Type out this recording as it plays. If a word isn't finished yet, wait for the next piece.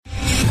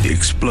The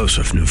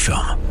explosive new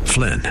film,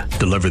 Flynn,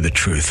 deliver the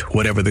truth,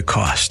 whatever the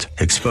cost,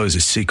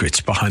 exposes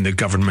secrets behind the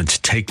government's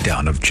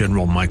takedown of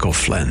General Michael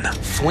Flynn.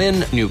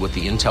 Flynn knew what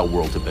the intel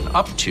world had been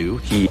up to.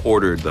 He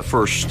ordered the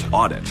first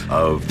audit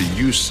of the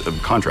use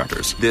of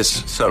contractors.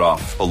 This set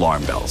off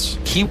alarm bells.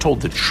 He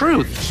told the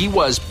truth. He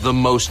was the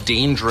most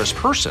dangerous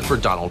person for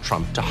Donald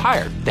Trump to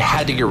hire. They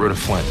had to get rid of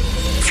Flynn.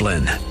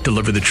 Flynn,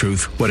 deliver the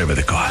truth, whatever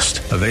the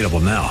cost. Available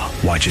now.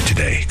 Watch it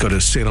today. Go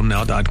to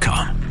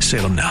salemnow.com.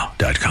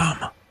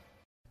 salemnow.com.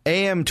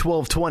 AM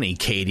 1220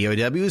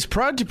 KDOW is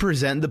proud to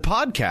present the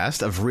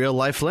podcast of Real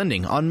Life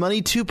Lending on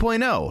Money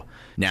 2.0.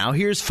 Now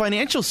here's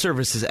financial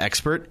services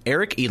expert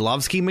Eric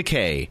Elovski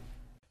McKay.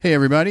 Hey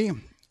everybody,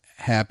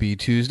 happy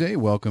Tuesday.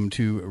 Welcome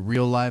to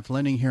Real Life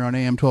Lending here on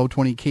AM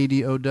 1220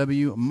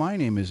 KDOW. My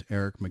name is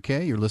Eric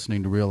McKay. You're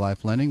listening to Real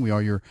Life Lending. We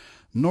are your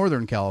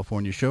Northern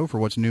California show for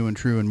what's new and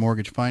true in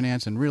mortgage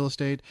finance and real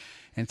estate.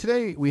 And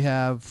today we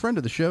have friend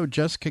of the show,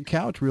 Jessica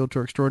Couch,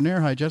 Realtor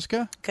Extraordinaire. Hi,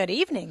 Jessica. Good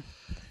evening.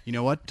 You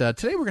know what?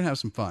 Today we're going to have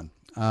some fun.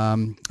 I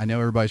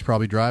know everybody's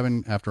probably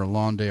driving after a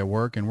long day of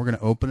work, and we're going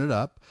to open it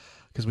up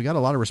because we got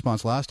a lot of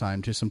response last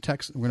time to some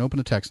text. We're going to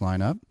open a text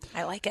line up.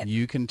 I like it.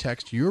 You can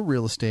text your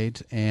real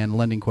estate and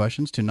lending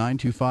questions to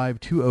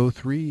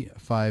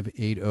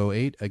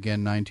 925-203-5808.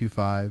 Again,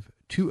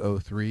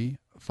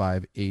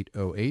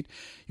 925-203-5808.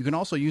 You can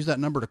also use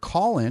that number to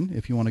call in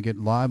if you want to get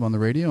live on the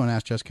radio and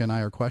ask Jessica and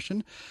I our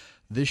question.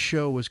 This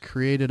show was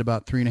created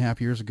about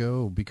 3.5 years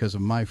ago because of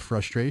my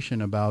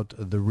frustration about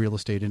the real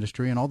estate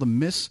industry and all the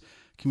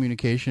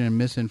miscommunication and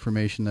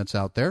misinformation that's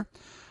out there.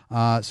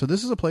 So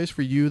this is a place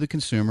for you, the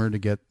consumer, to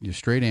get your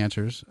straight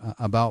answers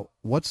about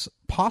what's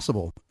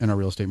possible in our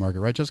real estate market,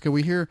 right, Jessica?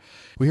 We hear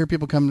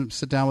people come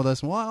sit down with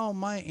us. Well,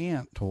 my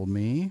aunt told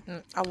me.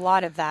 A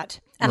lot of that.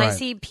 And Right. I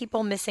see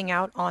people missing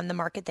out on the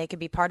market they could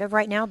be part of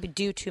right now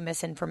due to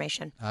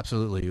misinformation.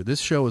 Absolutely. This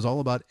show is all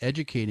about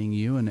educating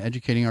you and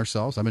educating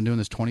ourselves. I've been doing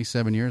this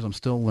 27 years. I'm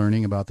still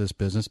learning about this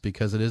business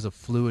because it is a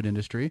fluid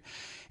industry.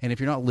 And if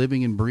you're not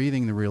living and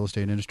breathing the real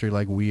estate industry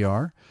like we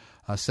are,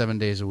 7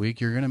 days a week,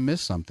 you're going to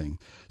miss something.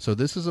 So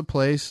this is a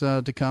place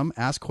to come,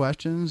 ask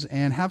questions,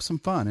 and have some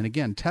fun. And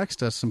again,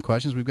 text us some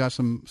questions. We've got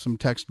some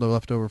text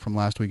left over from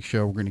last week's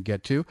show we're going to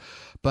get to.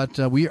 But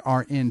we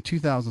are in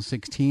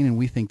 2016, and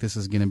we think this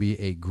is going to be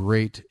a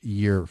great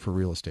year for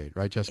real estate.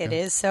 Right, Jessica? It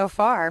is so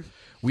far.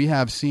 We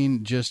have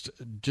seen just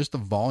the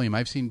volume.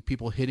 I've seen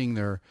people hitting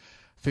their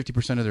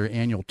 50% of their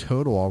annual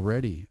total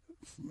already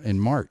in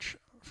March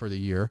for the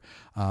year,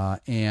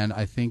 and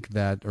I think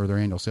that, or their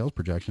annual sales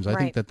projections, I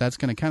think that that's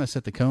going to kind of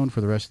set the cone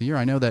for the rest of the year.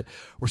 I know that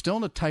we're still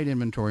in a tight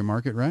inventory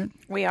market, right?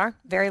 We are.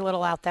 Very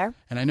little out there.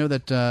 And I know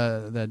that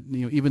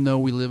even though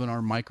we live in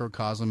our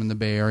microcosm in the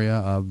Bay Area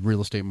of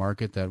real estate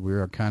market, that we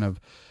are kind of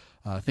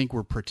think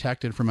we're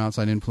protected from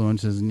outside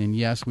influences. And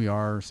yes, we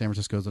are. San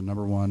Francisco is the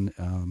number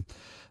one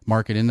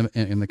market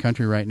in the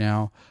country right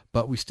now,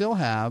 but we still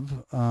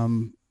have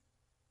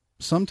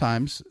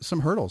sometimes some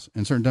hurdles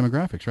in certain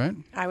demographics, right?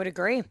 I would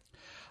agree.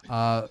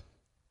 Let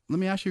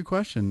me ask you a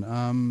question.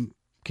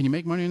 Can you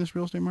make money in this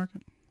real estate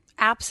market?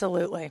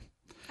 Absolutely.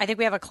 I think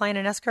we have a client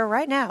in escrow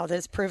right now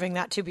that's proving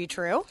that to be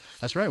true.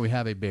 That's right. We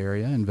have a Bay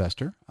Area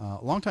investor, a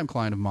longtime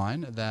client of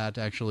mine that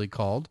actually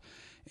called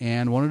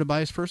and wanted to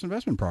buy his first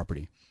investment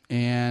property.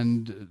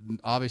 And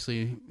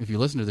obviously, if you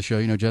listen to the show,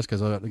 you know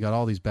Jessica's got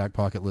all these back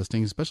pocket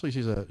listings, especially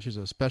she's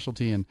a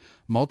specialty and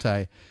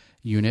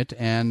multi-unit.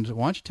 And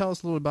why don't you tell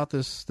us a little about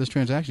this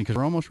transaction, because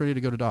we're almost ready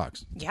to go to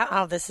docs. Yeah,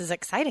 oh, this is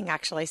exciting,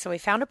 actually. So we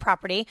found a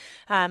property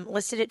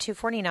listed at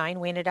 $249.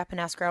 We ended up in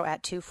escrow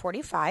at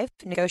 $245.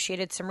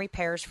 Negotiated some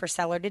repairs for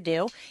seller to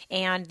do,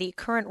 and the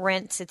current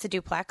rents, it's a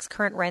duplex.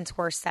 Current rents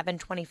were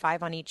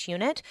 $725 on each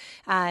unit.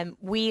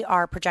 We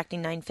are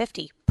projecting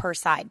 $950 per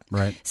side.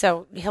 Right.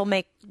 So he'll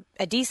make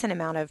a decent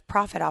amount of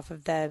profit off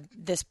of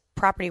this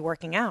property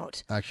working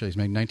out. Actually, he's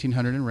making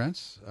 $1,900 in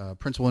rents.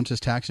 Principal,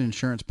 interest, tax, and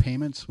insurance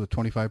payments with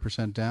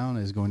 25% down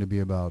is going to be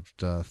about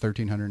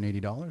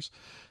 $1,380.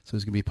 So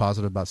it's going to be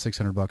positive about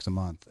 $600 a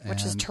month,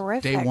 which is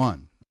terrific. Day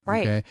one,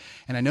 right? Okay,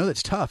 and I know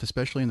that's tough,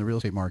 especially in the real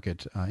estate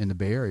market in the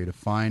Bay Area, to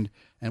find.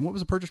 And what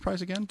was the purchase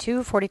price again?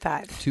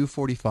 $245.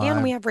 $245.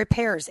 And we have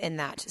repairs in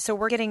that, so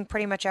we're getting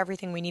pretty much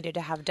everything we needed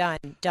to have done.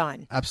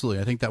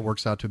 Absolutely, I think that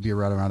works out to be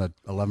right around an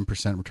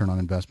 11% return on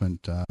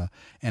investment,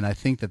 and I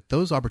think that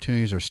those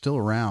opportunities are still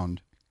around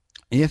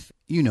if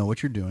you know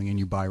what you're doing and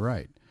you buy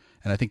right.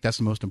 And I think that's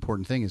the most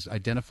important thing, is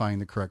identifying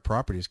the correct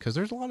properties, because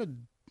there's a lot of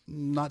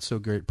not so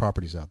great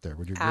properties out there.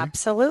 Would you agree?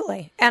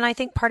 Absolutely. And I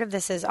think part of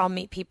this is I'll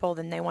meet people,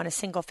 then they want a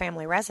single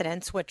family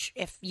residence, which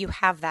if you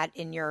have that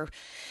in your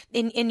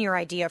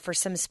idea for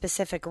some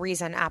specific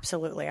reason,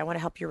 absolutely. I want to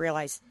help you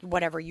realize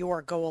whatever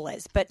your goal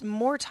is. But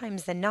more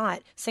times than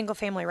not, single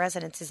family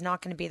residence is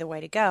not going to be the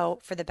way to go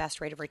for the best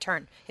rate of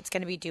return. It's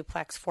going to be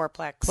duplex,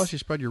 fourplex. Plus you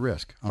spread your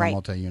risk on a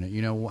multi-unit.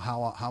 You know,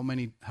 how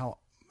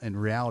in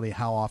reality,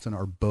 how often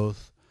are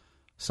both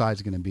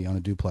sides going to be on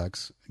a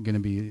duplex going to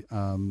be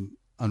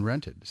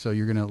unrented? So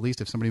you're going to, at least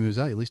if somebody moves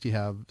out, at least you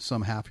have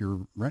some half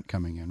your rent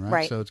coming in,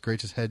 right? So it's great,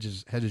 just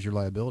hedges your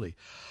liability.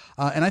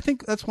 And I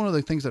think that's one of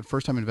the things that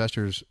first-time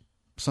investors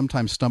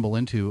sometimes stumble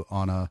into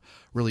on a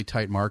really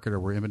tight market or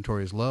where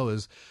inventory is low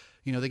is,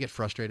 they get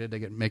frustrated. They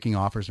get making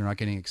offers. They're not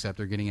getting accepted.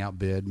 They're getting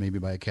outbid maybe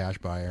by a cash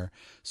buyer.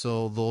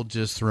 So they'll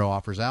just throw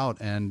offers out,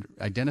 and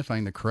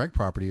identifying the correct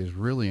property is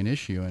really an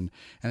issue. And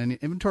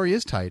inventory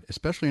is tight,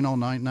 especially in all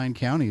nine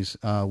counties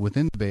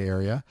within the Bay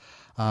Area.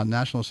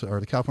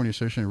 The California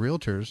Association of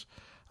Realtors.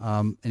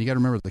 And you got to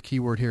remember the key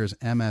word here is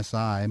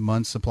MSI,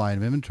 months supply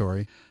of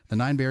inventory. The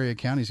 9 Bay Area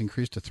counties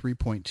increased to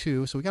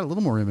 3.2, so we got a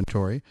little more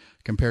inventory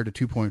compared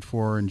to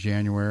 2.4 in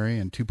January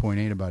and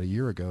 2.8 about a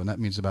year ago. And that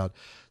means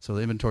so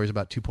the inventory is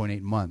about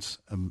 2.8 months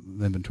of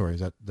inventory.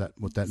 Is that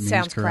what that means?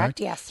 Sounds correct,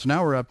 yes. So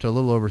now we're up to a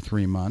little over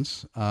 3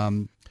 months.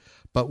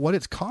 But what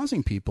it's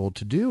causing people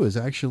to do is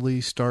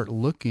actually start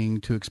looking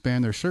to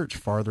expand their search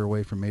farther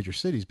away from major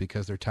cities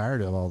because they're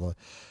tired of all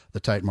the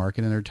tight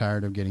market and they're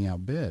tired of getting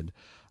outbid.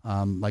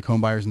 Like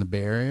home buyers in the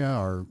Bay Area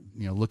are,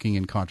 looking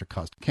in Contra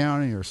Costa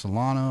County or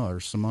Solano or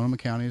Sonoma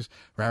counties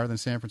rather than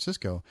San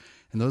Francisco.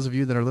 And those of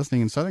you that are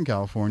listening in Southern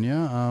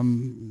California,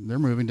 they're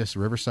moving to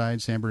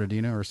Riverside, San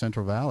Bernardino, or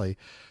Central Valley,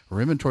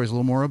 where inventory is a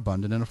little more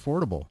abundant and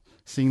affordable.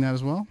 Seeing that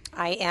as well?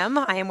 I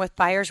am with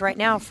buyers right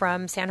now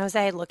from San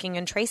Jose looking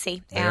in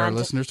Tracy. They are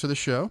listeners to the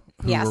show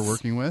who we're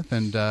working with.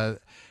 And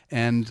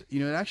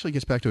it actually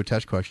gets back to a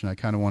test question I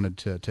kind of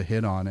wanted to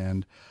hit on.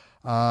 And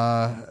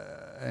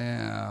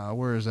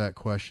where is that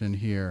question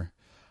here?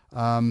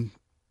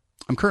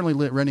 I'm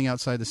currently renting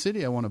outside the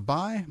city. I want to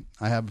buy.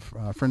 I have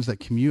friends that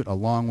commute a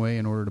long way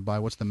in order to buy.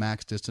 What's the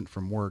max distance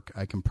from work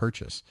I can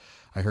purchase?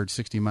 I heard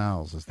 60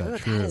 miles. Is that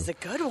true? That is a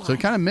good one. So it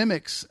kind of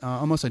mimics,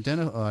 almost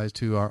identifies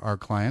to our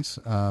clients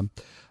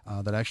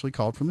that actually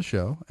called from the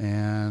show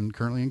and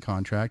currently in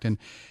contract. And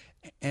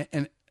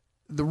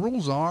the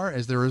rules are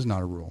as there is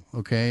not a rule.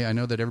 Okay, I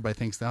know that everybody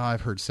thinks,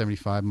 I've heard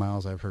 75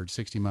 miles, I've heard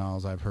 60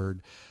 miles, I've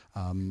heard.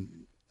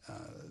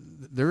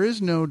 There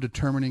is no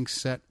determining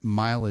set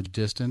mileage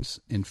distance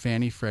in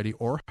Fannie, Freddie,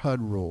 or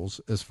HUD rules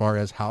as far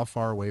as how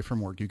far away from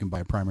work you can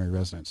buy primary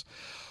residence.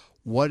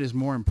 What is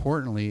more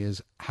importantly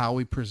is how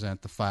we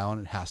present the file,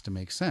 and it has to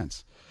make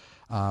sense.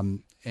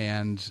 And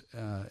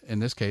in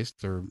this case,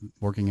 they're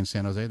working in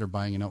San Jose. They're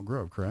buying in Elk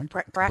Grove, correct?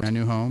 Correct. Brand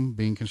new home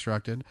being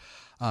constructed.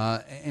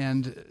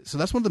 And so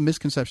that's one of the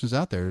misconceptions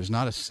out there. There's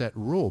not a set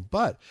rule,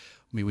 but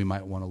we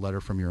might want a letter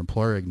from your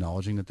employer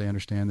acknowledging that they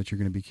understand that you're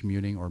going to be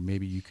commuting, or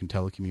maybe you can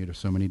telecommute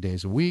so many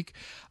days a week.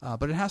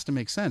 But it has to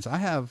make sense. I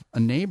have a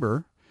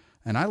neighbor,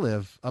 and I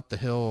live up the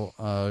hill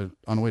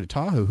on the way to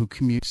Tahoe, who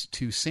commutes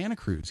to Santa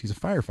Cruz. He's a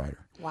firefighter.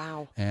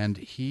 Wow. And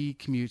he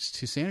commutes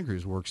to Santa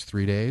Cruz, works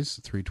 3 days,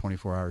 3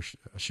 24-hour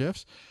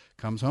shifts,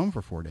 comes home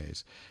for 4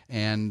 days.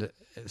 And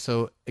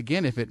so,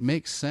 again, if it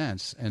makes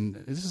sense, and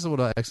this is what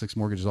X6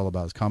 Mortgage is all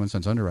about, is common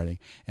sense underwriting.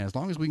 And as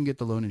long as we can get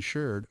the loan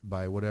insured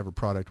by whatever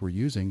product we're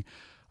using,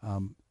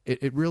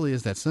 it really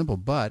is that simple.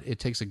 But it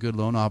takes a good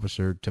loan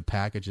officer to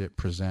package it,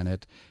 present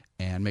it,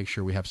 and make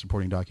sure we have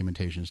supporting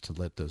documentations to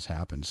let those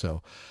happen.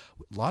 So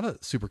a lot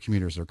of super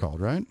commuters are called,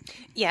 right?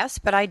 Yes,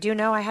 but I do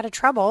know I had a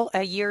trouble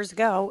years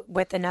ago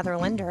with another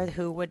lender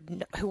who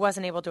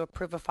wasn't able to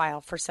approve a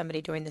file for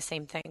somebody doing the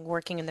same thing,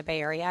 working in the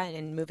Bay Area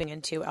and moving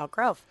into Elk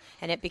Grove.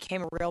 And it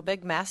became a real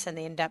big mess, and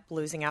they ended up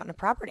losing out on a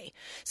property.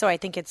 So I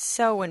think it's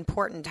so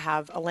important to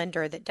have a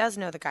lender that does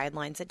know the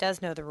guidelines, that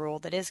does know the rule,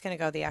 that is going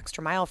to go the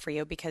extra mile for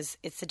you, because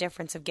it's the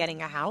difference of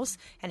getting a house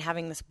and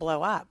having this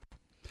blow up.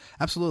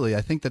 Absolutely.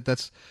 I think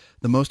that's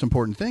the most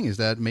important thing, is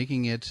that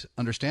making it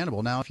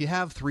understandable. Now, if you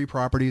have 3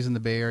 properties in the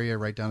Bay Area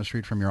right down the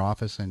street from your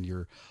office, and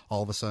you're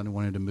all of a sudden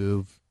wanting to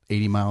move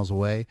 80 miles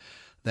away,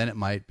 then it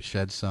might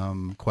shed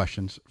some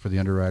questions for the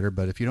underwriter.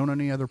 But if you don't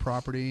own any other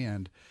property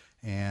and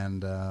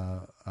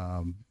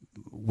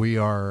we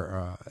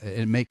are,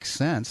 it makes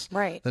sense,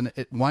 right? Then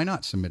why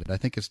not submit it? I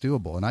think it's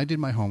doable. And I did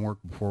my homework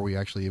before we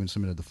actually even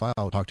submitted the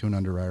file. Talk to an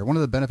underwriter. One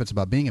of the benefits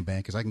about being a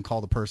bank is I can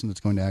call the person that's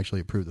going to actually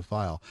approve the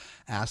file,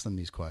 ask them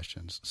these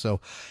questions.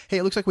 So, hey,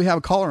 it looks like we have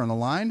a caller on the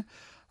line.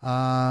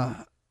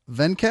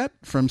 Venkat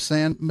from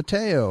San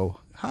Mateo.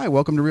 Hi,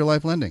 welcome to Real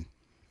Life Lending.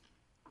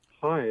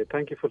 Hi,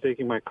 thank you for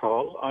taking my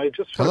call. I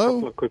just have a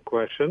couple of quick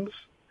questions.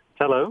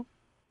 Hello.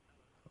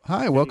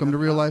 Hi, welcome to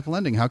Real Life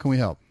Lending. How can we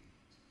help?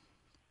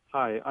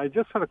 Hi, I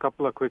just had a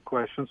couple of quick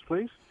questions,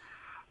 please.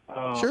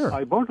 Sure.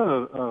 I bought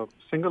a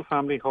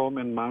single-family home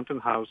in Mountain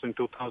House in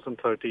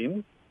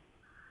 2013.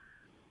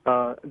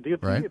 Do you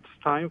think it's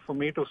time for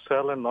me to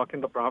sell and lock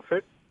in the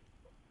profit?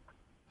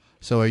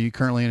 So are you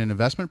currently in an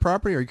investment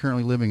property, or are you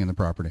currently living in the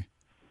property?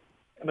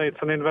 No,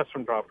 it's an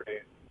investment property.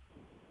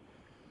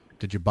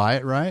 Did you buy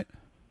it right?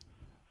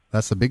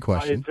 That's the big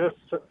question.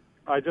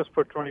 I just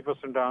put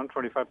 20% down,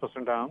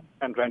 25% down,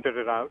 and rented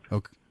it out.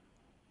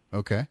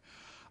 Okay.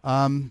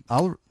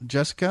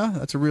 Jessica,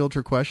 that's a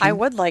realtor question. I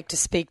would like to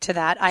speak to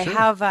that.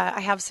 Sure.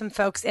 I have some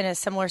folks in a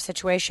similar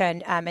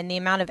situation, and the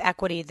amount of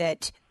equity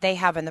that they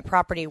have in the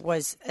property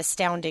was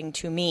astounding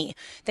to me.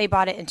 They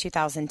bought it in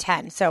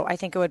 2010, so I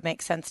think it would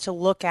make sense to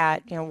look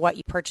at what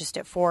you purchased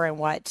it for and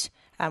what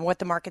what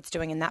the market's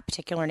doing in that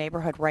particular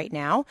neighborhood right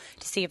now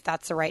to see if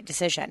that's the right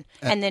decision,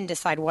 and then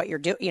decide what you're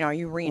doing. Are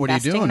you reinvesting what are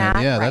you doing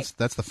that? Yeah, right.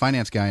 that's the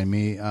finance guy in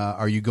me.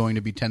 Are you going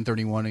to be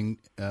 1031ing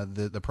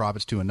the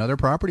profits to another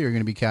property, or are you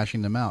going to be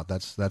cashing them out?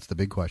 That's the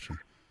big question.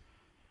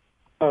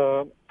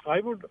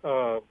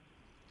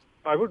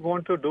 I would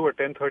want to do a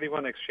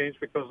 1031 exchange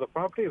because the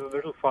property is a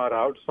little far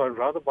out, so I'd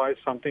rather buy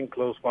something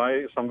close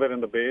by, somewhere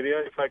in the Bay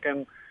Area, if I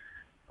can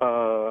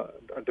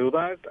do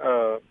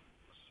that.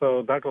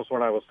 So that was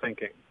what I was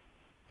thinking.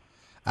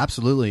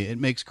 Absolutely. It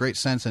makes great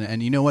sense.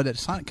 And you know what?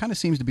 It kind of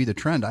seems to be the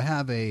trend. I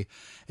have a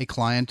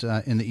client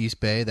in the East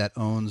Bay that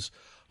owns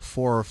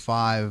 4 or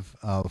 5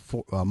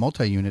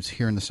 multi-units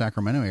here in the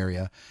Sacramento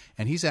area,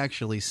 and he's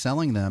actually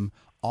selling them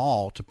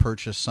all to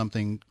purchase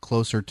something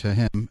closer to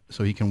him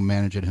so he can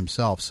manage it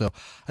himself. So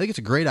I think it's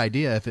a great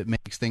idea if it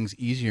makes things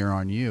easier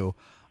on you,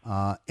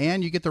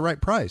 and you get the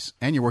right price,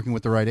 and you're working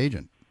with the right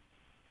agent.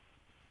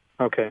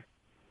 Okay.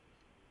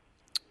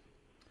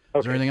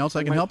 Is there anything else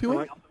I can help you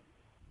with?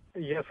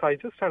 Yes, I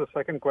just had a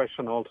second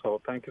question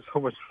also. Thank you so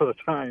much for the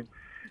time.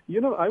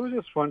 I was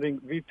just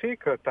wondering, we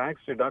take tax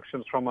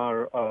deductions from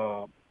our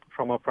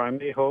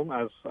primary home,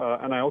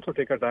 and I also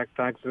take a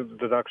tax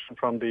deduction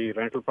from the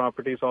rental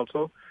properties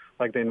also,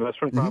 like the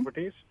investment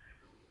properties.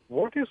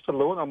 What is the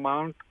loan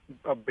amount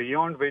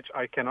beyond which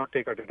I cannot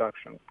take a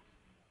deduction?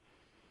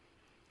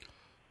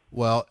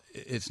 Well,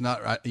 it's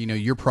not,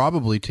 you're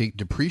probably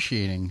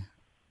depreciating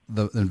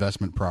the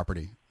investment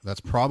property.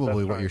 That's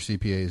probably what your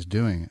CPA is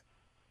doing,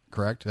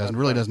 correct? It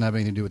really doesn't have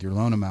anything to do with your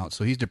loan amount.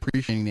 So he's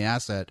depreciating the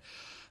asset.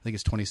 I think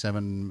it's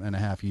 27 and a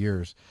half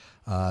years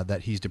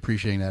that he's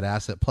depreciating that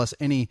asset, plus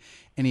any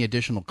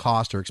additional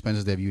cost or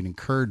expenses that you've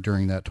incurred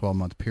during that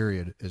 12-month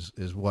period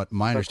is what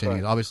my understanding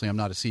is. Obviously, I'm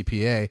not a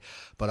CPA,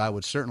 but I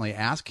would certainly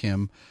ask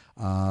him.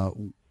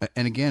 And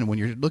again, when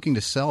you're looking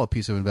to sell a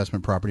piece of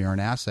investment property or an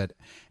asset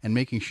and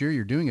making sure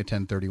you're doing a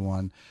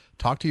 1031,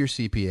 talk to your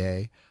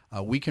CPA.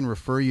 We can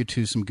refer you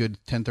to some good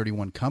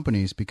 1031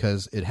 companies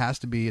because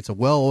it's a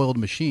well-oiled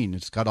machine.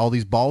 It's got all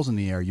these balls in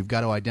the air. You've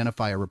got to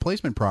identify a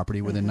replacement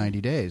property within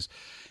 90 days.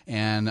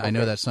 And I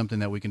know that's something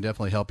that we can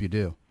definitely help you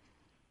do.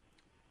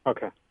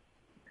 Okay.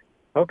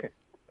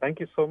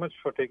 Thank you so much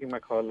for taking my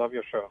call. Love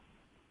your show.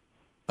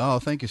 Oh,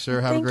 thank you, sir.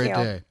 Have a great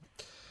day.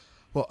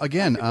 Well,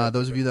 again,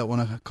 those of you that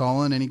want to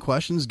call in any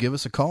questions, give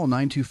us a call,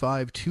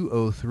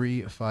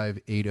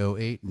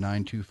 925-203-5808,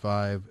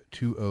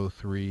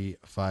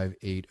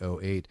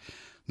 925-203-5808.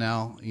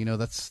 Now,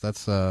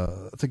 that's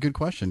a good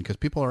question because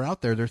people are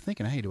out there. They're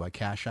thinking, hey, do I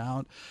cash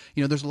out?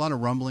 There's a lot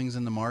of rumblings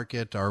in the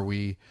market. Are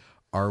we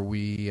at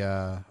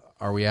a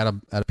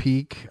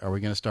peak? Are we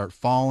going to start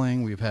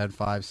falling? We've had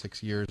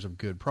 5-6 years of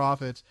good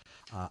profits.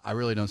 I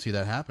really don't see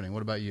that happening.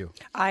 What about you?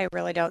 I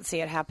really don't see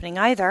it happening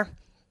either.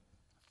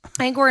 I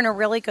think we're in a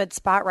really good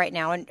spot right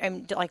now.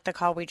 And like the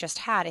call we just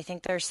had, I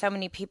think there's so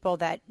many people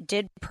that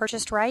did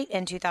purchase right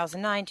in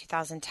 2009,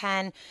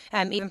 2010,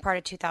 even part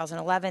of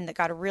 2011 that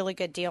got a really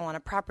good deal on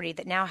a property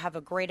that now have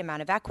a great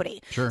amount of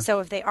equity. Sure. So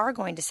if they are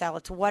going to sell,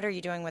 it's what are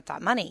you doing with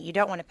that money? You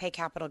don't want to pay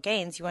capital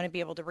gains. You want to be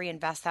able to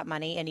reinvest that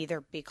money and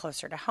either be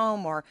closer to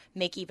home or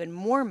make even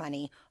more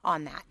money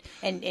on that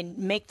and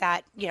make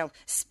that,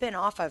 spin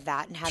off of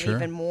that and have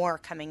even more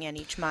coming in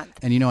each month.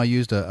 And, I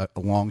used a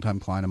longtime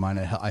client of mine.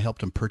 I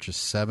helped him purchase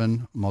 7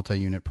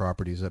 multi-unit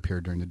properties up here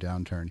during the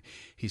downturn.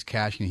 He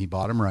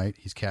bought them right.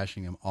 He's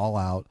cashing them all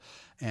out.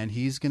 And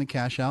he's going to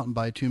cash out and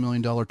buy a $2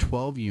 million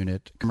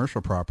 12-unit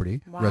commercial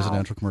property,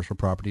 residential commercial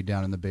property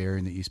down in the Bay Area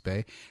in the East Bay.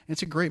 And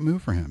it's a great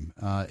move for him.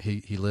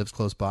 He lives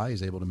close by.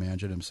 He's able to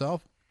manage it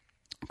himself.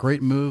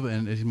 Great move,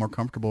 and it's more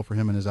comfortable for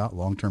him in his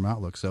long-term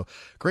outlook. So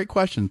great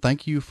question.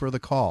 Thank you for the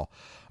call.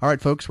 All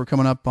right, folks, we're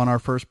coming up on our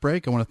first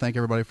break. I want to thank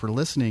everybody for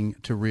listening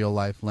to Real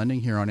Life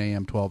Lending here on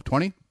AM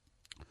 1220.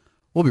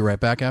 We'll be right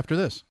back after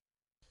this.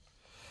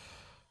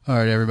 All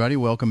right, everybody,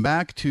 welcome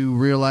back to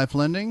Real Life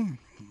Lending.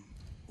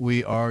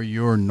 We are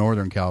your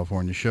Northern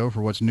California show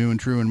for what's new and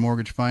true in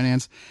mortgage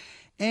finance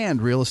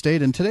and real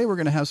estate. And today we're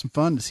going to have some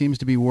fun. It seems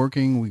to be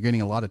working. We're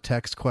getting a lot of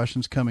text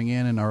questions coming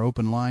in our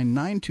open line,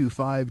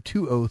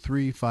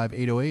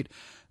 925-203-5808.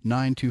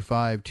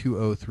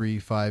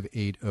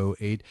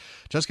 925-203-5808.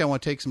 Jessica, I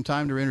want to take some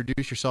time to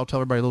introduce yourself. Tell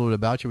everybody a little bit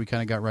about you. We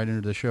kind of got right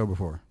into the show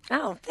before.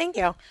 Oh, thank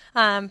you.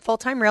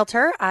 Full-time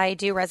realtor. I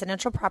do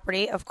residential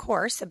property, of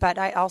course, but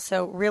I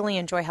also really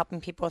enjoy helping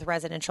people with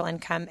residential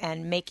income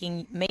and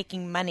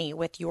making money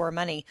with your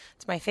money.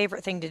 It's my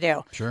favorite thing to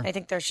do. Sure. I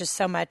think there's just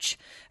so much,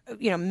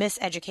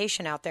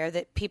 miseducation out there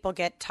that people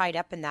get tied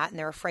up in that and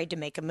they're afraid to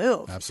make a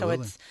move. Absolutely.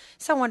 So it's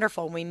so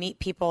wonderful when we meet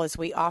people, as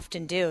we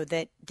often do,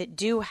 that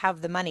do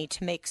have the money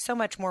to make so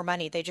much more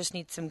money. They just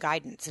need some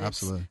guidance. And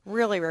Absolutely. It's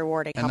really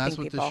rewarding and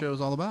helping people. And that's what this show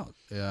is all about.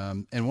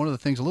 And one of the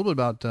things a little bit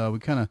about, we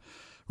kind of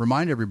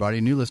remind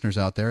everybody, new listeners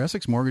out there,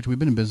 Essex Mortgage, we've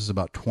been in business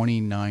about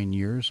 29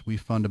 years. We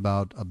fund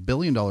about $1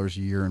 billion a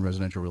year in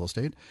residential real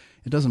estate.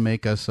 It doesn't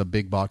make us a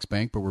big box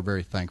bank, but we're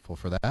very thankful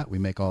for that. We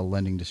make all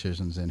lending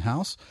decisions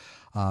in-house.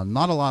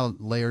 Not a lot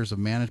of layers of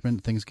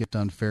management. Things get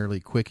done fairly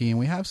quickly, and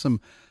we have some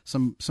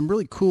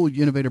really cool,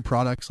 innovative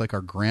products like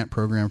our grant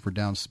program for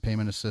down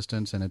payment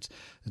assistance, and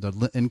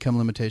the income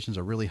limitations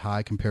are really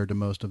high compared to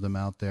most of them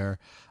out there.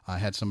 I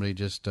had somebody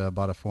just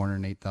bought a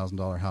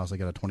 $408,000 house. They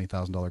got a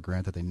 $20,000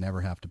 grant that they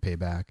never have to pay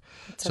back.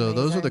 That's so amazing.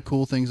 Those are the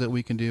cool things that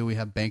we can do. We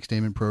have bank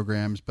statement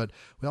programs, but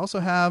we also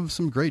have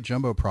some great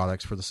jumbo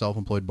products for the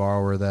self-employed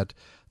borrower that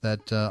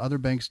other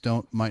banks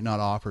might not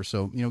offer.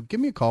 So, give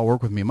me a call,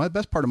 work with me. My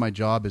best part of my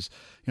job is,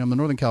 I'm the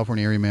Northern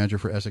California area manager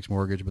for Essex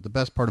Mortgage, but the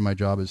best part of my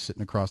job is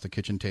sitting across the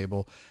kitchen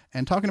table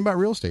and talking about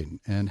real estate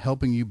and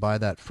helping you buy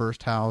that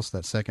first house,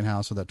 that second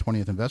house, or that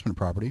 20th investment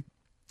property,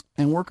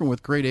 and working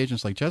with great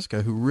agents like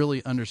Jessica who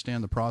really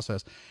understand the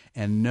process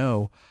and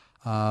know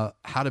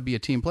how to be a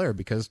team player,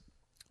 because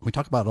we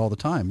talk about it all the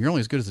time. You're only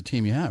as good as the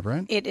team you have,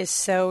 right? It is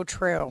so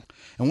true.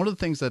 And one of the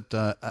things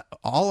that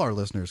all our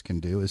listeners can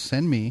do is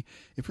send me,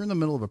 if you're in the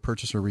middle of a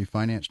purchase or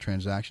refinance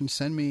transaction,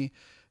 send me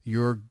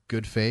your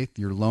good faith,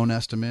 your loan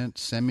estimate,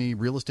 send me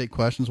real estate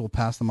questions. We'll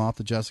pass them off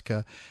to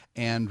Jessica.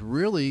 And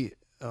really,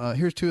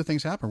 here's two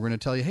things happen. We're going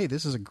to tell you, hey,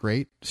 this is a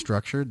great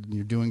structure.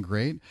 You're doing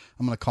great.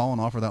 I'm going to call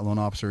and offer that loan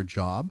officer a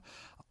job.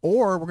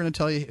 Or we're going to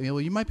tell you,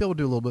 well, you might be able to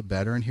do a little bit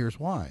better, and here's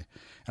why.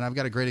 And I've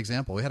got a great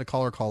example. We had a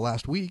caller call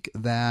last week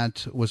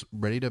that was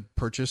ready to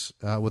purchase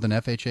with an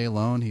FHA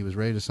loan. He was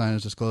ready to sign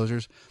his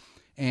disclosures,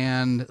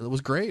 and it was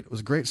great. It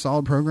was a great,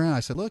 solid program. I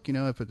said, look,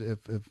 if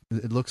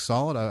it looks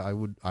solid,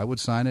 I would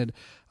sign it.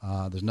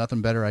 There's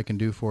nothing better I can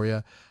do for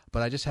you.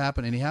 But he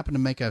happened to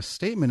make a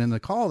statement in the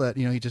call that,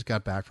 he just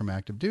got back from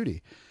active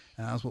duty.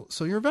 And I was, well,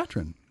 so you're a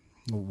veteran.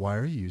 Well, why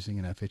are you using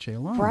an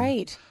FHA loan?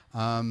 Right.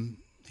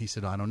 He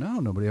said, I don't know.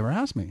 Nobody ever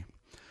asked me.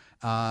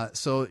 And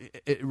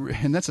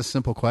that's a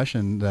simple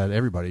question that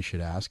everybody should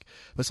ask.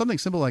 But something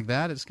simple like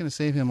that, it's going to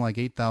save him like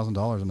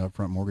 $8,000 in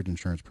upfront mortgage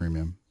insurance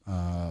premium.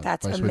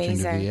 That's by switching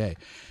to amazing. VA.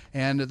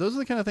 And those are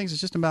the kind of things.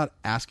 It's just about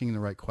asking the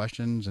right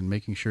questions and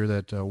making sure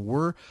that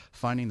we're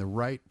finding the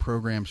right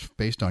programs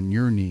based on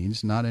your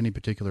needs, not any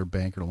particular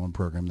bank or loan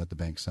program that the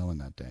bank's selling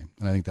that day.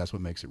 And I think that's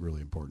what makes it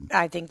really important.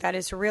 I think that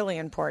is really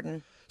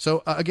important.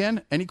 So,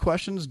 again, any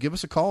questions, give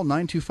us a call,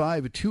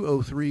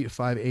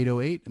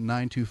 925-203-5808,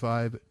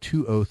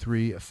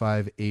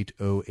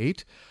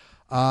 925-203-5808,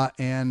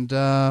 and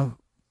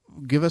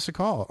give us a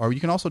call. Or you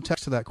can also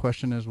text to that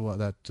question as well,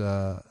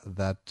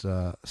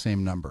 that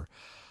same number.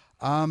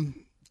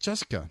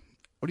 Jessica,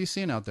 what are you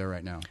seeing out there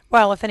right now?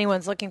 Well, if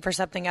anyone's looking for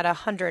something at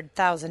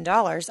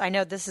 $100,000, I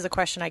know this is a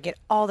question I get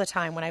all the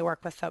time when I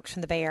work with folks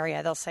from the Bay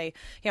Area. They'll say,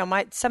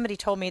 somebody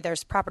told me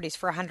there's properties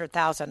for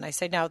 $100,000. I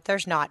say, no,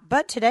 there's not.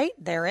 But today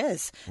there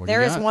is.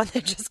 There is one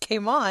that just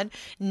came on,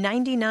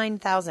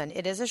 $99,000.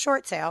 It is a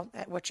short sale,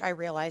 which I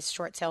realize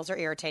short sales are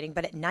irritating,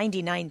 but at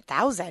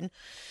 $99,000.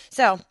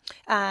 So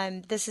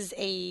this is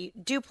a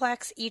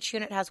duplex. Each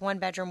unit has one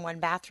bedroom, one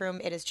bathroom.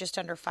 It is just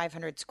under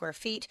 500 square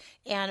feet,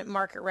 and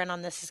market rent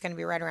on this is going to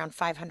be right around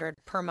 $500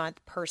 per month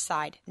per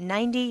side.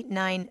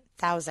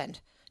 $99,000.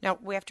 Now,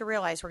 we have to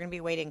realize we're going to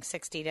be waiting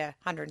 60 to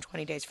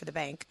 120 days for the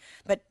bank,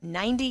 but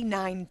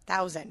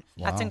 $99,000.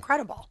 Wow. That's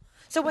incredible.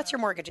 So what's your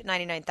mortgage at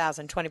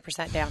 $99,000,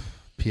 20% down?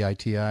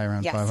 PITI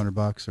around Yes.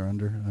 $500 or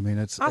under. I mean,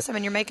 it's Awesome.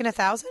 And you're making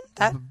 $1,000?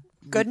 That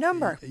good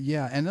number.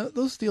 Yeah, and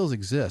those deals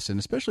exist, and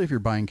especially if you're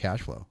buying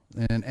cash flow.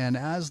 And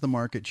as the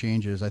market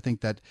changes, I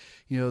think that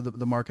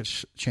the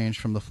market's changed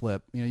from the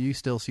flip. You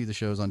still see the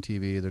shows on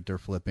TV that they're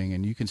flipping,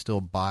 and you can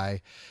still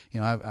buy.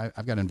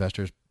 I've got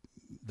investors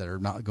that are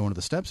not going to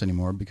the steps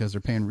anymore because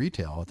they're paying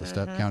retail at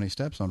the county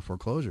steps on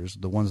foreclosures,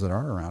 the ones that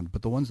are around.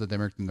 But the ones that they're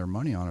making their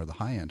money on are the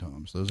high-end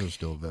homes. Those are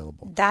still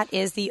available. That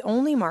is the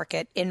only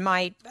market, in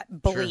my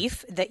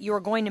belief, that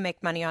you're going to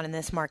make money on in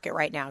this market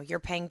right now. You're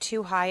paying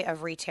too high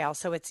of retail.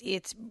 So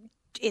it's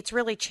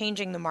really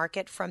changing the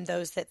market from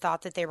those that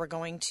thought that they were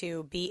going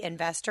to be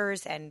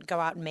investors and go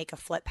out and make a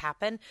flip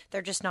happen.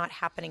 They're just not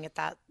happening at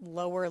that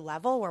lower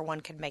level where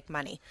one could make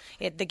money.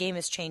 The game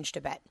has changed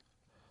a bit.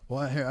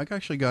 Well, here, I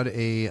actually got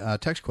a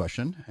text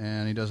question,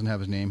 and he doesn't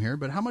have his name here,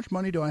 but how much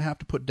money do I have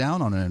to put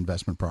down on an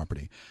investment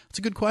property? It's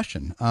a good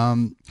question.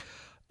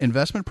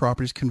 Investment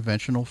properties,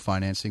 conventional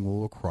financing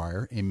will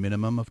require a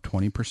minimum of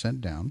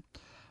 20% down.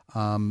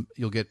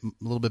 You'll get a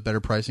little bit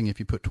better pricing if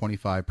you put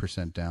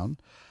 25% down.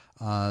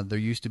 There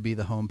used to be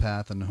the Home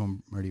Path and the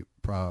Home Ready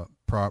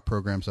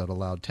programs that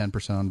allowed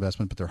 10% on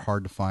investment, but they're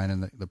hard to find,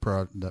 and the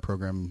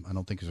program I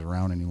don't think is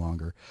around any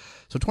longer.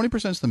 So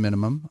 20% is the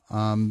minimum.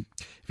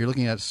 If you're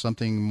looking at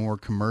something more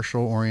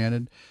commercial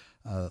oriented,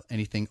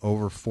 anything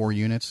over 4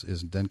 units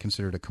is then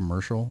considered a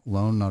commercial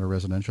loan, not a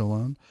residential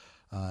loan,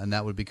 and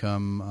that would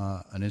become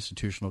an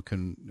institutional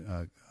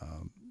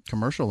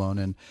commercial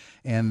loan,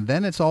 and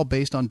then it's all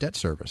based on debt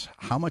service.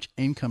 How much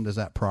income does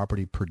that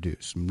property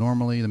produce?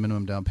 Normally, the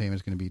minimum down payment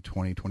is going to be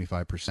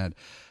 20-25%,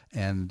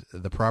 and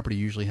the property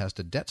usually has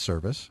to debt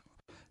service,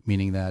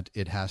 meaning that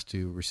it has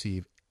to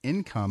receive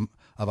income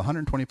of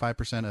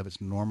 125% of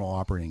its normal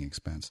operating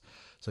expense.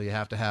 So you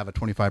have to have a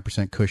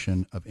 25%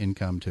 cushion of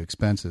income to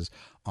expenses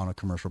on a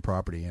commercial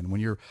property. And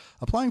when you're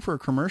applying for a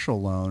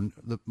commercial loan,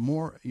 the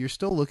more you're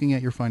still looking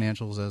at your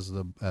financials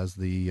as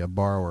the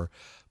borrower,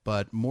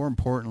 but more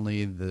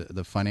importantly,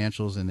 the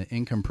financials and the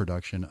income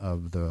production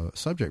of the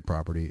subject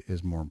property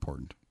is more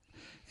important.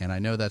 And I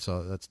know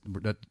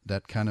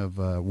that kind of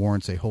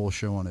warrants a whole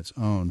show on its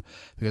own,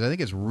 because I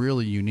think it's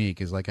really unique.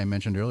 Is like I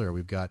mentioned earlier,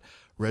 we've got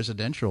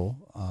residential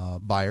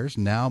buyers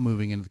now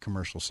moving into the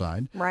commercial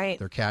side. Right.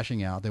 They're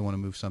cashing out. They want to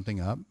move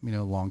something up,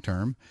 long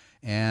term.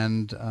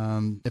 And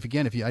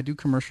I do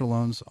commercial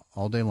loans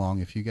all day long.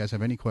 If you guys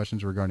have any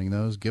questions regarding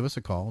those, give us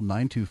a call,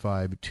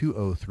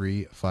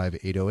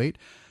 925-203-5808.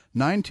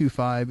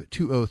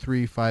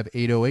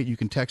 925-203-5808. You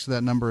can text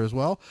that number as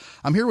well.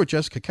 I'm here with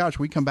Jessica Couch.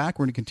 When we come back,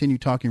 we're going to continue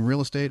talking real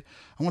estate.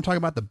 I want to talk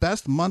about the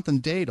best month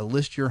and day to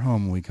list your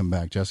home when we come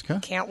back, Jessica.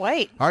 Can't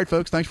wait. All right,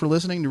 folks, thanks for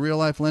listening to Real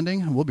Life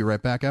Lending. We'll be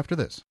right back after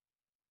this.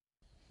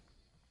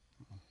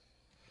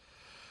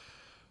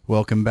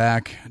 Welcome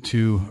back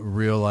to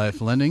Real Life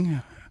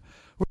Lending.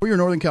 We're your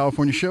Northern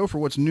California show for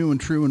what's new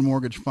and true in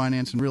mortgage,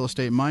 finance, and real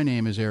estate. My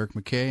name is Eric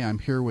McKay. I'm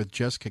here with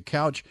Jessica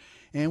Couch.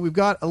 And we've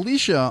got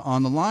Alicia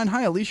on the line.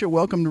 Hi, Alicia.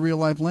 Welcome to Real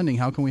Life Lending.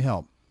 How can we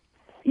help?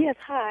 Yes,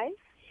 hi.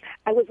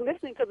 I was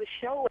listening to the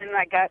show and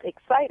I got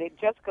excited.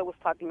 Jessica was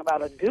talking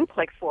about a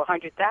duplex for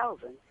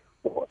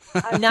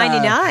 $100,000.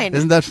 99.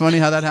 Isn't that funny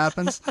how that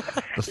happens?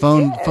 The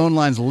phone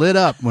line's lit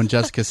up when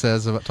Jessica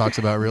talks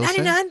about real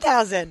estate.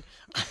 99,000.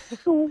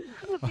 So,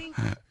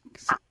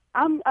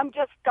 I'm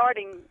just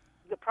starting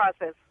the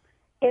process,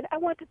 and I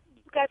want you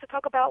guys to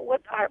talk about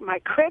what my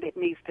credit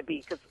needs to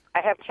be, because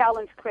I have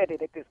challenged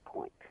credit at this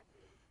point.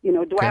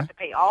 Do I have to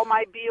pay all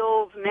my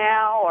bills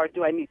now, or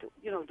do I need to,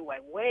 do I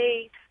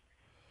wait?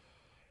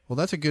 Well,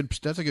 that's a good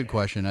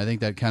question. I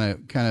think that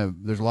kind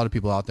of there's a lot of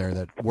people out there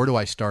that where do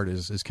I start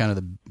is kind of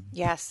the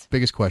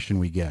biggest question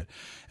we get.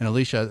 And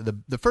Alicia,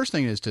 the first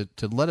thing is to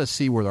let us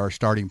see where our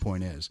starting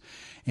point is.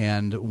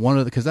 And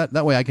because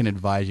that way I can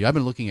advise you. I've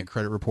been looking at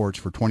credit reports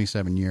for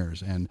 27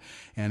 years, and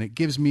it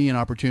gives me an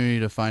opportunity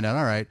to find out,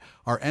 all right,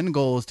 our end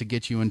goal is to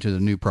get you into the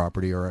new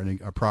property or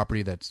a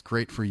property that's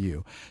great for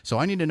you. So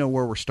I need to know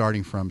where we're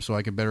starting from so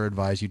I can better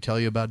advise you, tell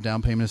you about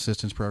down payment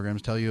assistance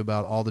programs, tell you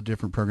about all the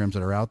different programs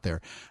that are out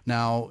there.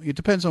 Now, it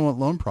depends on what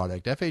loan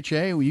product.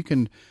 FHA,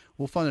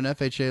 we'll fund an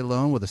FHA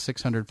loan with a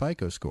 600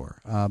 FICO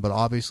score. But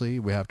obviously,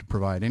 we have to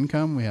provide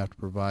income. We have to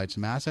provide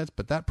some assets.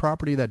 But that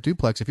property, that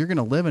duplex, if you're going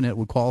to live in it,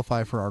 would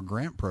qualify for our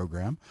grant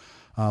program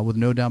with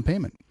no down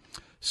payment.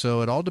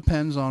 So it all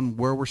depends on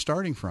where we're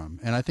starting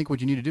from. And I think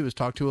what you need to do is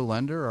talk to a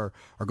lender or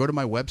go to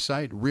my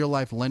website,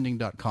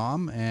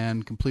 reallifelending.com,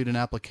 and complete an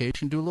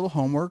application, do a little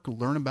homework,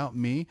 learn about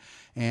me,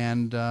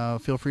 and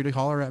feel free to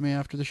holler at me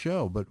after the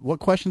show. But what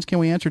questions can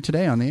we answer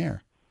today on the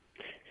air?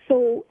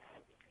 So,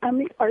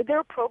 are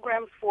there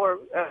programs for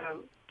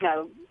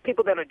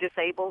people that are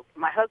disabled?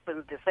 My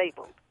husband's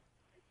disabled.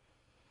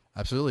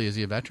 Absolutely. Is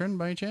he a veteran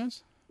by any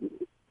chance?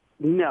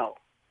 No.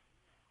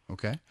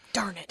 Okay.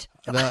 Darn it.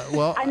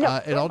 I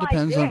know, it all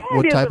depends on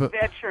what type of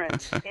veteran,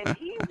 and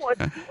he would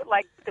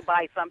like to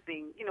buy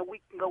something. We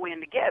can go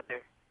in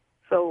together.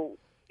 So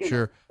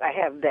sure, I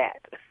have that.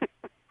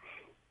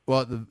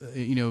 Well,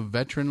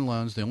 veteran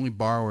loans, the only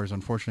borrowers,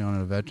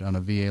 unfortunately, on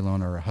a VA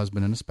loan are a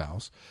husband and a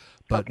spouse.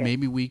 But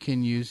maybe we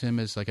can use him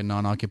as like a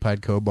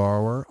non-occupied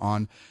co-borrower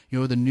on,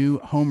 the new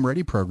Home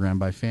Ready program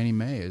by Fannie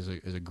Mae is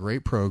a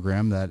great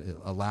program that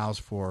allows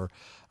for,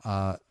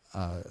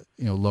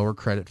 lower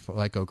credit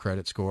FICO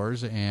credit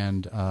scores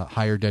and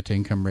higher debt to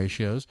income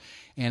ratios.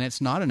 And it's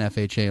not an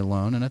FHA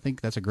loan, and I think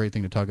that's a great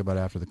thing to talk about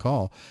after the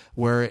call,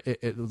 where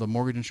the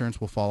mortgage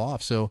insurance will fall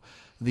off. So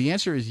the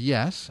answer is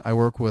yes. I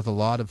work with a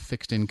lot of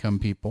fixed income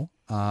people.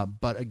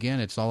 But again,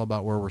 it's all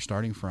about where we're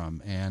starting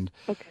from, and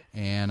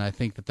I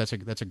think that's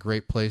a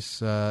great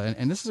place.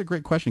 And this is a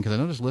great question because I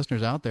know there's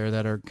listeners out there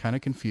that are kind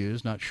of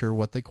confused, not sure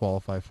what they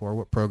qualify for,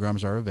 what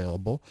programs are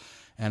available,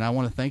 and I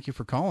want to thank you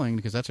for calling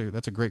because that's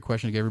a great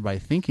question to get everybody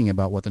thinking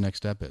about what the next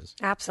step is.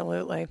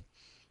 Absolutely.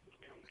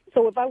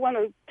 So if I want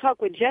to talk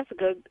with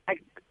Jessica,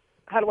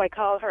 how do I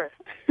call her?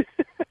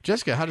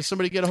 Jessica, how does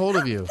somebody get a hold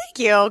of you? Thank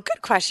you.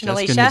 Good question,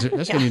 Jessica Alicia.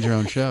 Jessica needs your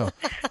own show.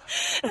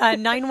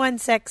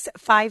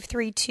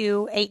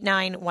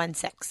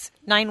 916-532-8916.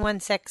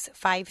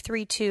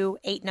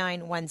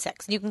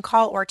 916-532-8916. You can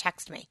call or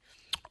text me.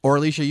 Or,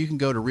 Alicia, you can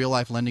go to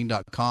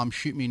reallifelending.com,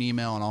 shoot me an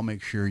email, and I'll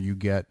make sure you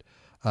get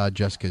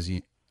Jessica's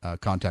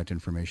contact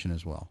information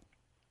as well.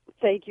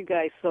 Thank you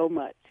guys so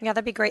much. Yeah,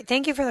 that'd be great.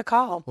 Thank you for the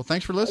call. Well,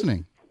 thanks for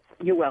listening.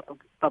 You're welcome.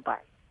 Bye-bye.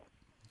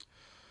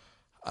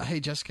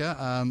 Hey,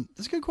 Jessica,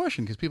 that's a good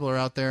question because people are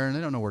out there and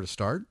they don't know where to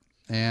start.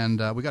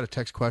 And we got a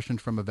text question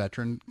from a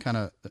veteran kind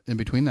of in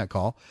between that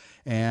call.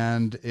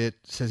 And it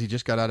says he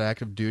just got out of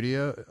active duty,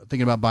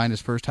 thinking about buying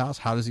his first house.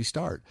 How does he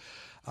start?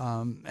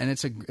 And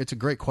it's a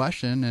great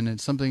question. And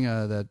it's something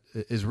that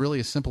is really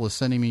as simple as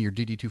sending me your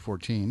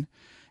DD-214.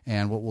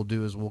 And what we'll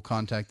do is we'll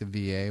contact the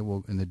VA.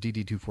 And the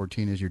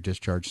DD-214 is your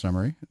discharge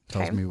summary. It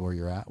tells me where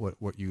you're at,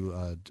 what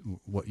you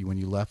when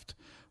you left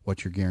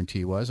what your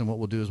guarantee was. And what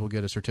we'll do is we'll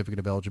get a certificate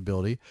of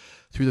eligibility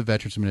through the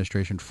Veterans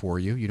Administration for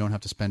you. You don't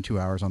have to spend 2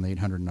 hours on the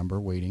 800 number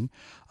waiting.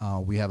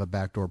 We have a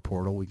backdoor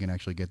portal. We can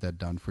actually get that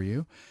done for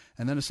you.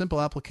 And then a simple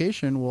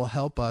application will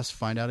help us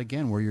find out,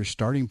 again, where your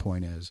starting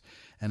point is.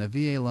 And a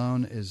VA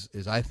loan is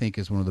I think,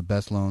 is one of the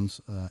best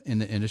loans in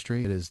the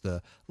industry. It is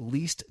the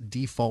least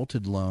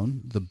defaulted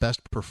loan, the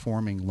best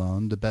performing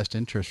loan, the best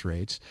interest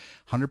rates,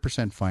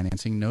 100%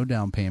 financing, no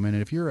down payment.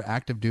 And if you're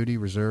active duty,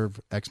 reserve,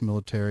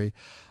 ex-military,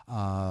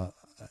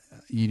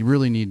 you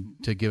really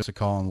need to give us a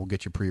call and we'll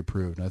get you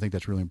pre-approved. And I think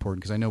that's really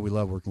important because I know we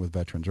love working with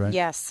veterans, right?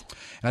 Yes.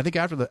 And I think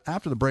after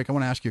the break, I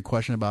want to ask you a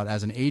question about,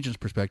 as an agent's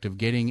perspective,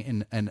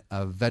 getting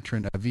a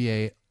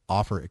VA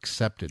offer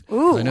accepted.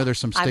 Ooh, I know there's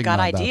some stigma I've got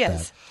about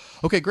ideas.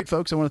 that. Okay, great,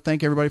 folks. I want to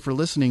thank everybody for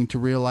listening to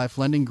Real Life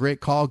Lending. Great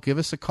call. Give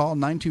us a call,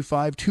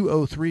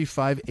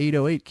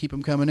 925-203-5808. Keep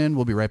them coming in.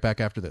 We'll be right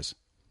back after this.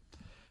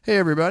 Hey,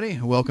 everybody.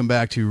 Welcome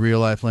back to Real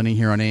Life Lending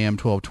here on AM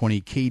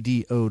 1220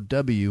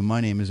 KDOW.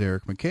 My name is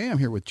Eric McKay. I'm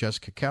here with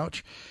Jessica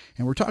Couch,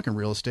 and we're talking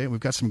real estate. We've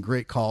got some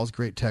great calls,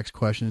 great text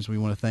questions. We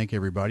want to thank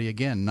everybody.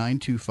 Again,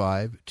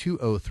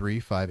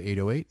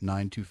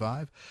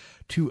 925-203-5808,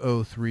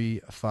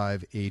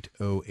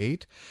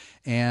 925-203-5808.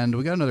 And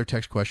we got another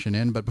text question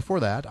in, but before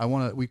that, at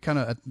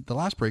the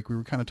last break, we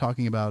were kind of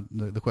talking about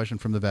the question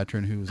from the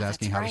veteran who was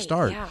asking how to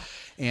start. Yeah.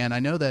 And I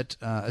know that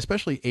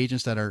especially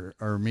agents that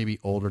are maybe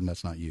older, and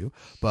that's not you,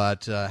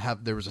 but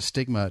there was a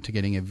stigma to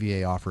getting a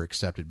VA offer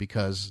accepted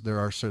because there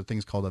are certain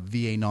things called a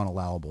VA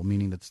non-allowable,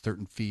 meaning that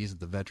certain fees that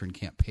the veteran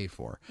can't pay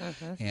for.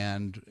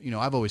 And,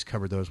 I've always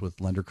covered those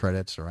with lender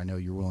credits, or I know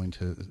you're willing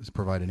to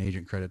provide an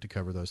agent credit to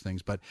cover those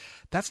things, but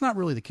that's not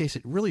really the case.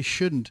 It really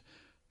shouldn't.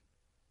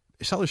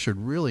 Sellers should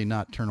really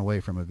not turn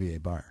away from a VA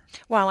buyer.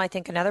 Well, I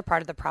think another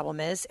part of the problem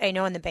is, I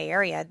know in the Bay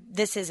Area,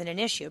 this isn't an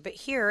issue, but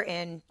here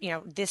in,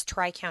 this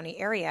Tri-County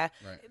area,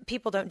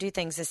 people don't do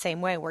things the same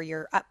way where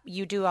you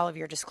do all of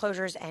your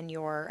disclosures and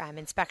your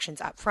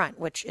inspections up front,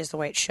 which is the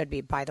way it should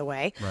be, by the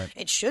way. Right.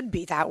 It should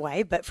be that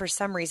way, but for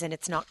some reason,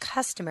 it's not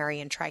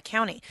customary in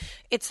Tri-County.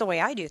 It's the way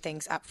I do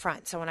things up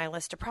front. So when I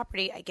list a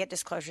property, I get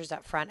disclosures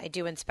up front. I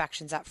do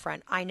inspections up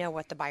front. I know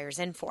what the buyer's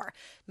in for.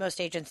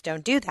 Most agents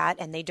don't do that,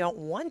 and they don't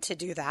want to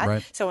do that.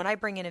 Right. So when I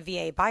bring in a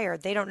VA buyer,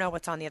 they don't know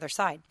what's on the other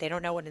side. They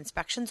don't know what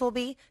inspections will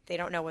be. They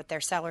don't know what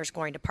their seller's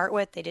going to part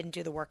with. They didn't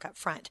do the work up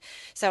front.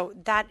 So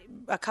that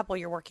a couple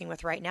you're working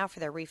with right now for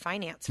their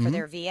refinance, for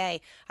their VA,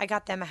 I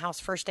got them a house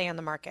first day on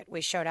the market.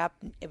 We showed up,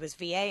 it was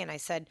VA, and I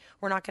said,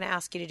 we're not going to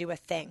ask you to do a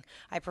thing.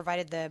 I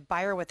provided the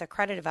buyer with a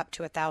credit of up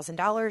to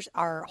 $1,000.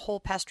 Our whole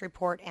pest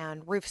report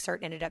and roof cert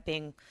ended up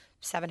being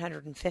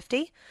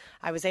 $750.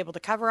 I was able to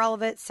cover all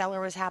of it. Seller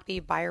was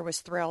happy. Buyer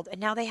was thrilled. And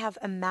now they have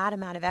a mad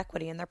amount of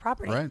equity in their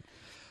property. Right.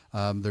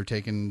 They're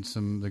getting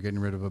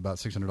rid of about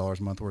 $600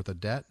 a month worth of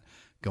debt,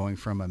 going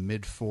from a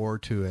mid-4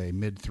 to a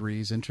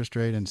mid-3s interest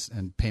rate,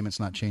 and payments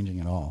not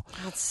changing at all.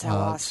 That's so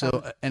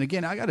awesome. And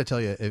again, I got to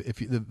tell you, if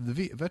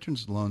the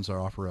veterans loans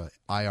offer a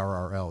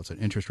IRRL, it's an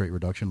interest rate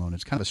reduction loan.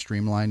 It's kind of a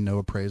streamlined, no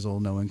appraisal,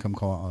 no income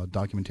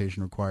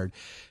documentation required.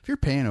 If you're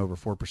paying over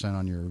 4%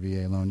 on your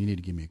VA loan, you need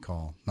to give me a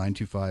call,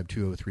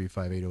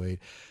 925-203-5808.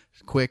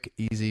 Quick,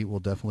 easy,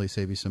 will definitely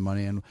save you some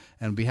money, and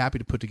be happy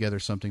to put together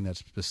something that's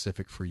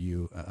specific for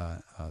you,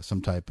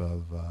 some type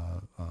of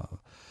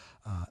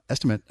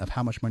estimate of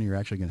how much money you're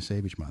actually going to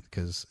save each month,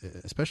 because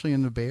especially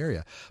in the Bay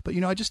Area.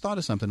 But, I just thought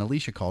of something.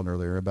 Alicia called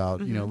earlier about,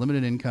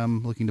 limited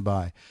income looking to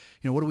buy.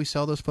 What do we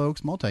sell those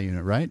folks?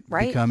 Multi-unit, right?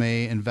 Right. Become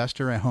a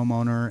investor, a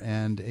homeowner,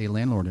 and a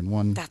landlord in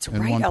one. That's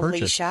in right, one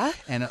Alicia.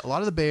 purchase. And a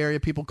lot of the Bay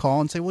Area people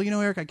call and say, well,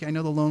 Eric, I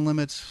know the loan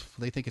limits,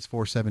 they think it's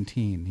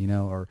 417,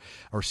 or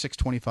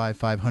 625,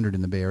 500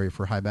 in the Bay Area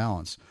for high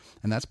balance.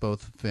 And that's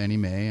both Fannie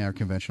Mae, our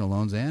conventional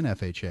loans, and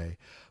FHA.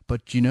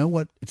 But do you know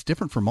what? It's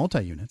different for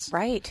multi-units.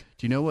 Right.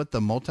 Do you know what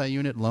the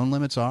multi-unit loan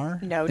limits are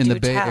No, in do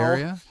the Bay tell.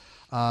 Area?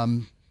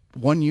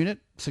 One unit,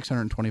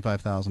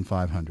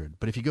 $625,500.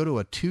 But if you go to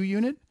a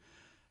 2-unit,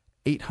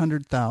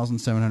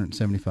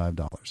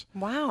 $800,775.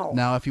 Wow.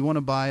 Now, if you want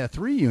to buy a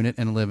 3-unit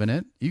and live in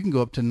it, you can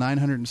go up to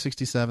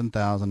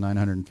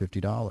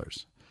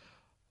 $967,950.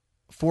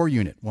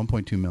 4-unit,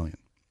 $1.2 million.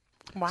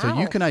 Wow. So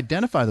you can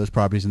identify those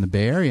properties in the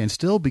Bay Area and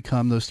still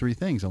become those three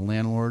things: a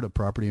landlord, a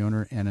property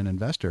owner, and an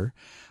investor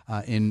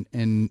in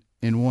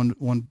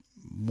one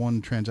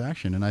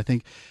transaction. And I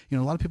think a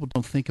lot of people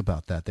don't think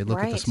about that. They look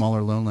at the Right.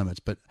 smaller loan limits,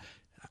 but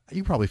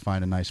you probably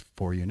find a nice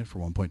 4-unit for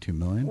 $1.2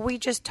 million. We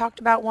just talked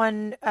about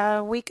one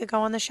a week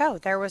ago on the show.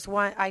 There was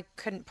one. I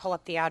couldn't pull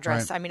up the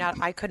address. Right. I mean,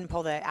 I couldn't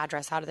pull the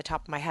address out of the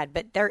top of my head,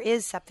 but there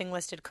is something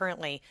listed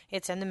currently.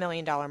 It's in the $1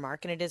 million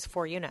mark, and it is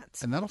 4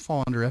 units. And that'll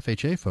fall under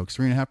FHA, folks,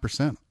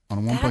 3.5% on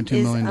a That $1.2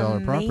 is million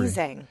property.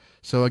 amazing.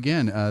 So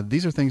again,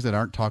 these are things that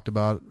aren't talked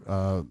about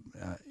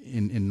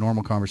in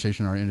normal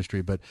conversation in our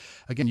industry. But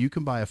again, you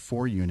can buy a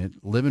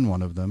 4-unit, live in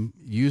one of them,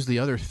 use the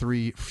other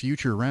 3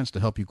 future rents to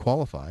help you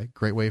qualify.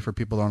 Great way for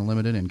people on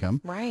limited income.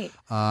 Right.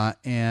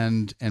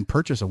 And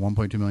purchase a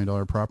 $1.2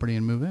 million property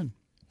and move in.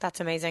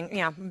 That's amazing.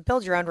 Yeah.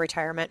 Build your own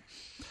retirement.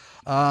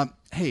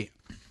 Hey,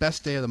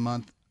 best day of the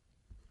month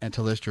and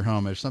to list your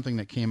home. There's something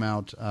that came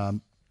out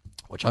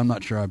which I'm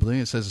not sure I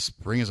believe. It says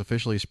spring is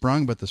officially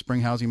sprung, but the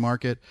spring housing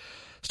market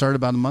started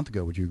about a month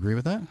ago. Would you agree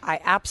with that? I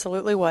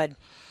absolutely would.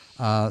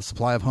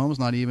 Supply of homes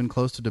not even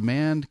close to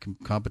demand.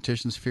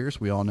 Competition's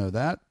fierce. We all know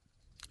that.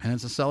 And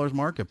it's a seller's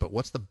market. But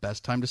what's the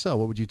best time to sell?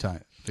 What would you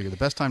figure the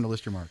best time to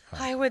list your market?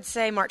 I would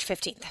say March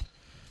 15th.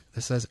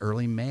 This says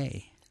early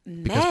May.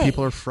 Because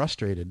people are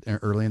frustrated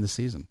early in the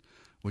season.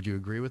 Would you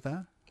agree with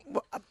that?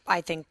 Well,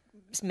 I think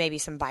maybe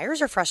some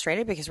buyers are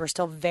frustrated because we're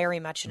still very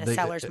much in a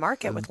seller's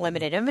market with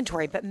limited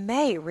inventory. But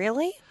May,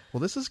 really?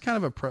 Well, this is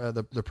kind of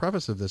the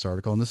preface of this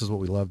article, and this is what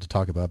we love to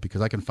talk about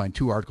because I can find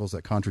two articles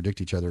that contradict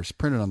each other. It's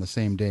printed on the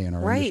same day in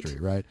our industry,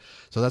 right?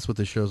 So that's what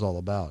this show's all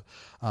about.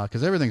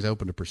 Because everything's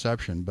open to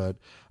perception, but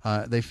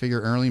they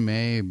figure early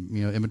May,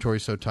 inventory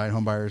is so tight,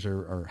 home buyers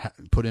are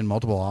put in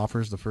multiple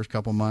offers the first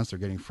couple months. They're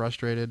getting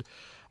frustrated.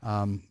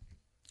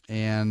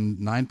 And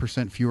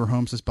 9% fewer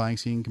homes this buying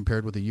season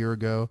compared with a year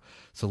ago.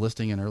 So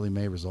listing in early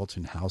May results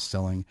in house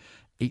selling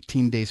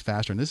 18 days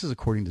faster. And this is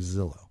according to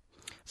Zillow.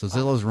 So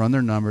Zillow's run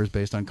their numbers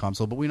based on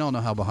ComSold, but we don't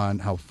know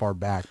how far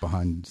back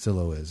behind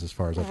Zillow is as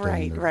far as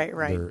updating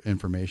their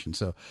information.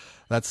 So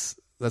that's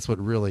what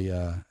really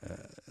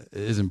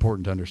is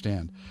important to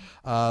understand.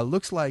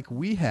 Looks like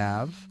we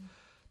have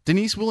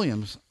Denise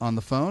Williams on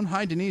the phone.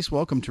 Hi, Denise.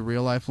 Welcome to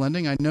Real Life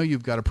Lending. I know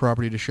you've got a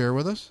property to share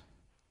with us.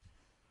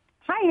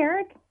 Hi,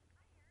 Eric.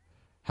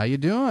 How you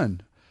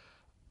doing?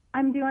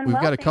 I'm doing well.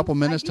 We've got a couple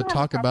minutes to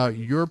talk about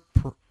your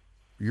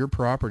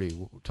property.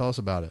 Tell us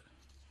about it.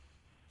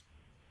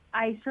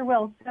 I sure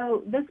will.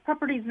 So this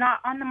property is not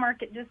on the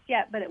market just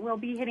yet, but it will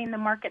be hitting the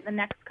market the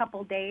next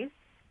couple days.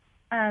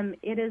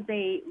 It is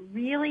a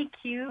really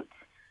cute,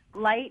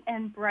 light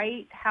and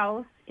bright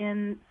house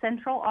in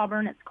central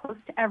Auburn. It's close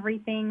to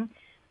everything.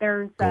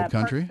 There's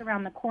parks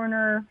around the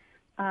corner,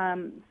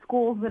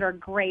 schools that are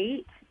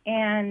great.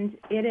 And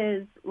it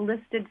is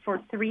listed for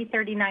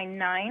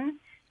 $339,900.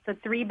 It's a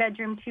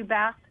 3-bedroom,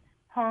 2-bath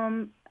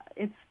home.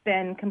 It's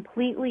been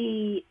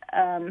completely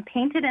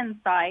painted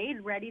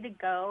inside, ready to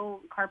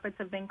go. Carpets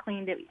have been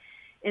cleaned.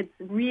 It's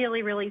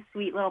really, really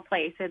sweet little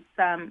place. It's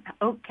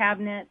oak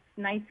cabinets,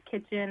 nice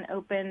kitchen,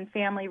 open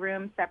family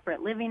room,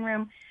 separate living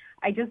room.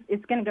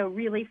 It's going to go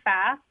really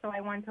fast, so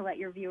I wanted to let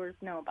your viewers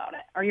know about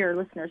it, or your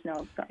listeners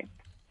know. Sorry.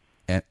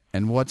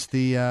 And what's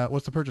the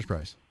purchase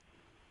price?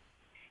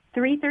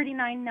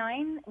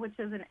 $339,900, which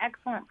is an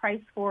excellent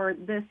price for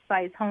this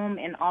size home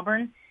in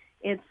Auburn.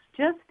 It's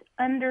just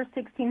under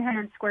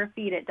 1,600 square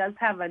feet. It does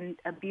have a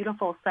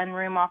beautiful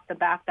sunroom off the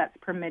back that's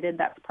permitted.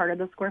 That's part of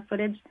the square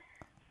footage.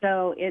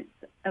 So it's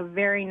a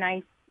very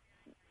nice,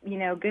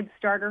 good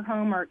starter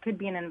home, or it could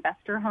be an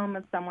investor home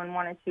if someone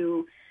wanted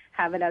to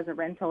have it as a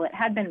rental. It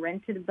had been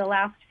rented the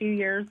last few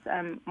years.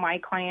 My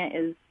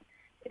client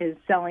is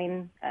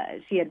selling.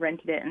 She had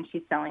rented it, and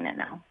she's selling it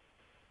now.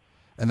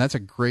 And that's a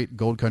great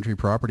Gold Country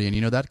property. And,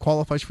 that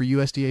qualifies for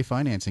USDA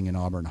financing in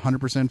Auburn.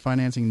 100%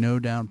 financing, no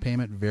down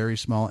payment, very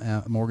small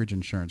mortgage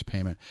insurance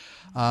payment.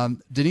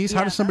 Denise,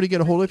 how does somebody get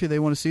a hold of you if they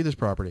want to see this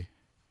property?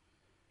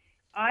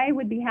 I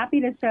would be happy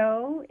to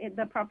show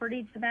the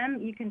property to them.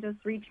 You can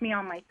just reach me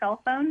on my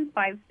cell phone,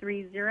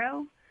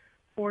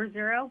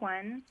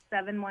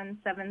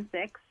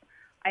 530-401-7176.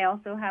 I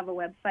also have a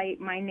website,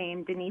 my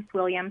name,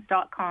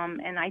 DeniseWilliams.com,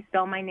 and I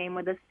spell my name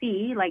with a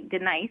C, like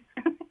Denise.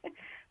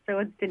 So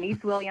it's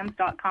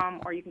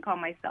DeniseWilliams.com, or you can call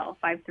my cell,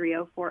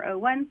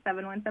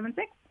 530-401-7176.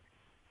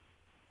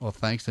 Well,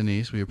 thanks,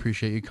 Denise. We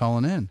appreciate you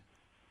calling in.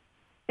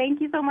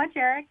 Thank you so much,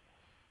 Eric.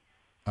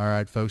 All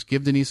right, folks,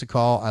 give Denise a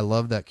call. I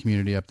love that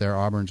community up there.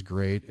 Auburn's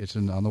great. It's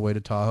on the way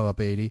to Tahoe up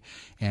 80,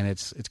 and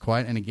it's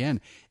quiet. And again,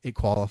 it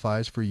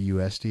qualifies for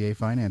USDA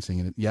financing.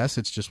 And yes,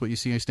 it's just what you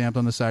see stamped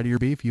on the side of your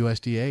beef,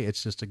 USDA.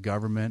 It's just a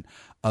government,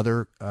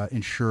 other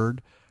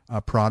insured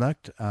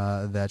product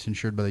that's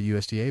insured by the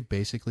USDA,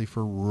 basically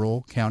for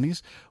rural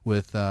counties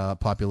with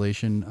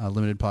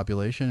limited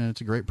population, and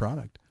it's a great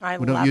product. I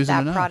love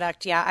that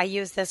product. Yeah, I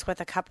used this with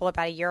a couple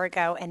about a year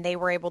ago, and they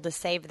were able to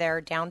save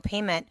their down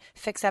payment,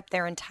 fix up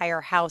their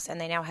entire house,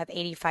 and they now have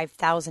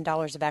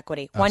 $85,000 of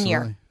equity. Absolutely. 1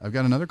 year. I've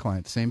got another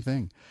client, same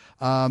thing.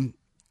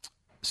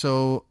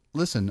 So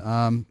listen,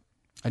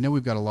 I know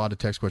we've got a lot of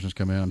text questions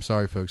coming in. I'm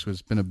sorry, folks.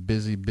 It's been a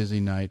busy, busy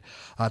night.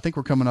 I think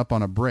we're coming up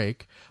on a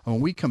break. And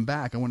when we come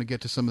back, I want to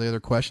get to some of the other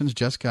questions.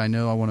 Jessica, I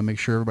want to make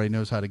sure everybody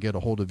knows how to get a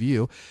hold of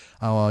you.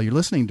 You're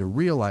listening to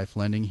Real Life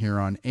Lending here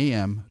on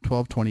AM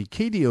 1220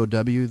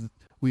 KDOW.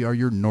 We are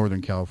your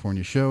Northern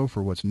California show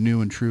for what's new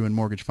and true in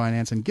mortgage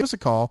finance. And give us a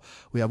call.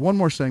 We have one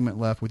more segment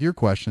left with your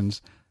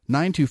questions,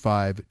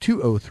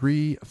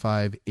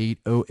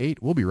 925-203-5808.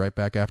 We'll be right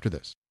back after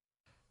this.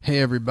 Hey,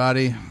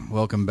 everybody.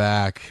 Welcome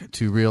back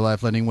to Real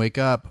Life Lending. Wake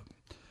up.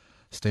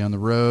 Stay on the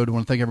road. I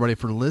want to thank everybody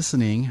for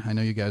listening. I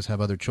know you guys have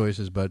other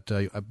choices, but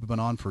I've been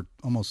on for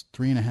almost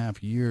 3.5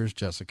 years,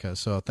 Jessica,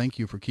 so thank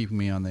you for keeping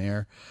me on the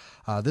air.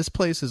 This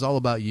place is all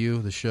about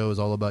you. The show is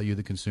all about you,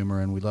 the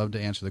consumer, and we love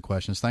to answer the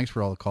questions. Thanks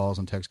for all the calls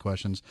and text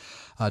questions.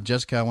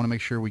 Jessica, I want to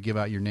make sure we give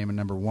out your name and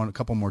number a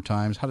couple more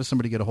times. How does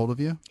somebody get a hold of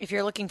you? If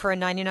you're looking for a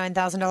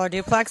 $99,000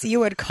 duplex,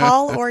 you would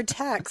call or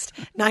text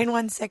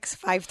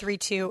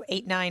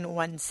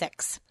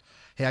 916-532-8916.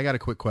 Hey, I got a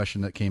quick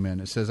question that came in.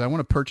 It says, I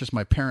want to purchase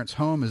my parents'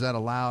 home. Is that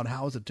allowed?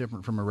 How is it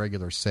different from a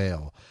regular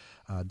sale?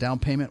 Down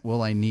payment,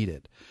 will I need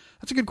it?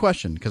 That's a good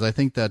question because I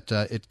think that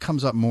it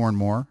comes up more and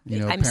more.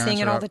 I'm seeing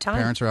it all the time.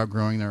 Parents are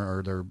outgrowing they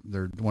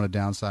want to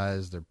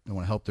downsize. They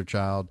want to help their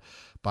child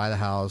buy the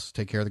house,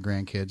 take care of the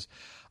grandkids.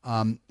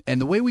 And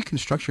the way we can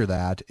structure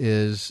that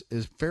is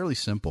fairly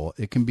simple.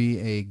 It can be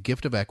a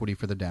gift of equity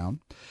for the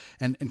down.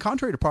 And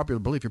contrary to popular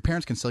belief, your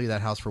parents can sell you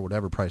that house for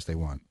whatever price they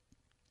want.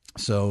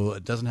 So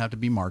it doesn't have to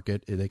be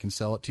market. They can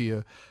sell it to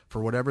you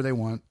for whatever they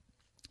want,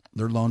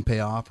 their loan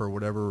payoff or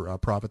whatever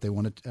profit they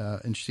want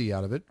to see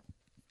out of it.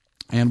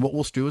 And what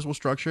we'll do is we'll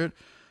structure it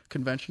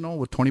conventional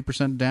with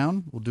 20%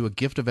 down. We'll do a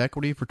gift of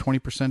equity for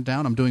 20%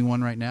 down. I'm doing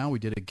one right now. We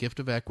did a gift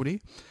of equity.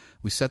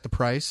 We set the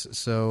price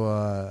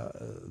so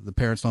the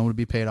parents' loan would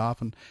be paid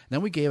off. And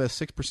then we gave a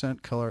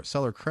 6%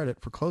 seller credit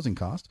for closing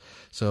costs.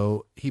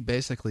 So he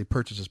basically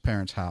purchased his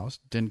parents' house,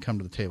 didn't come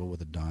to the table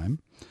with a dime.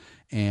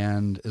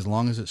 And as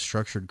long as it's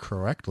structured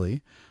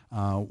correctly,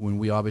 I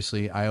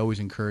always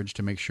encourage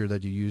to make sure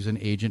that you use an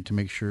agent to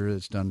make sure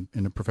it's done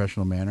in a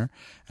professional manner.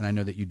 And I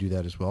know that you do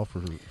that as well for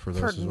those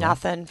as well.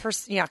 Nothing. For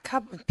a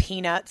cup of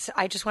peanuts.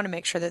 I just want to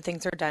make sure that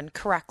things are done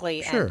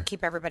correctly and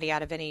keep everybody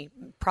out of any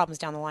problems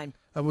down the line.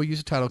 We'll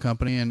use a title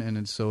company,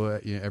 and so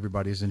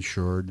everybody's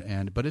insured,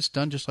 but it's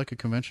done just like a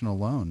conventional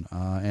loan.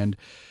 And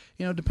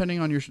depending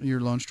on your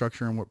loan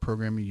structure and what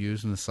program you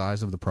use and the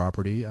size of the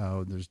property,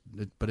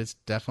 but it's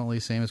definitely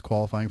the same as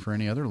qualifying for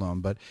any other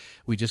loan. But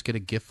we just get a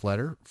gift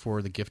letter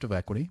for the gift of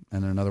equity,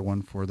 and then another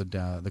one for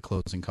the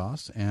closing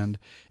costs, and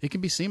it can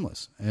be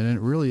seamless. And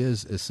it really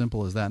is as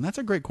simple as that. And that's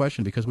a great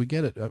question because we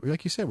get it,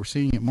 like you said, we're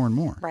seeing it more and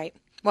more. Right.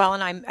 Well,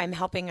 and I'm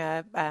helping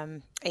a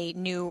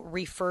new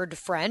referred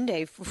friend.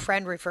 A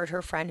friend referred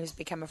her friend who's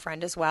become a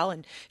friend as well,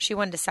 and she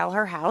wanted to sell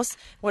her house.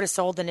 Would have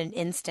sold in an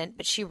instant,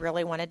 but she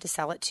really wanted to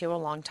sell it to a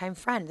longtime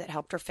friend that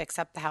helped her fix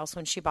up the house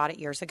when she bought it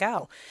years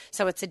ago.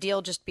 So it's a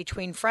deal just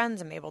between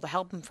friends. I'm able to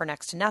help them for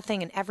next to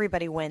nothing, and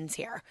everybody wins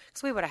here.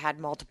 Because we would have had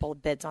multiple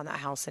bids on that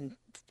house in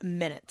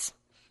minutes.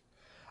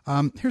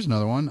 Here's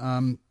another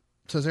one.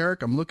 It says,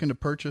 Eric, I'm looking to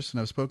purchase, and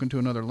I've spoken to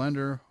another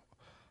lender.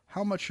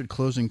 How much should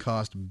closing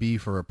cost be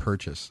for a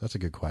purchase? That's a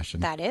good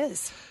question. That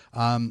is.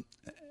 And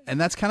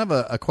that's kind of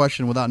a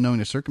question without knowing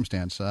the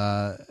circumstance.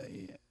 I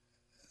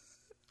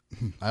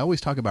always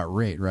talk about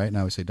rate, right? And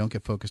I always say, don't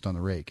get focused on the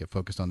rate, get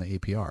focused on the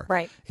APR.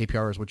 Right.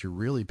 APR is what you're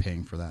really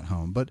paying for that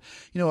home. But,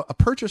 a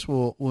purchase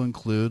will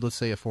include, let's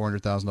say a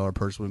 $400,000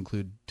 purchase will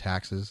include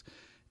taxes,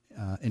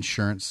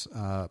 insurance,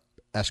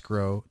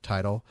 escrow,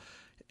 title,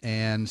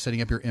 and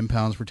setting up your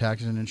impounds for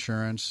taxes and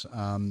insurance.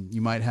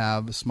 You might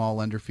have small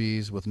lender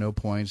fees with no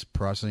points,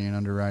 processing and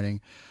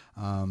underwriting.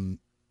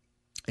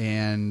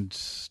 And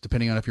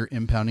depending on if you're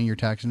impounding your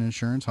tax and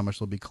insurance, how much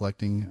they'll be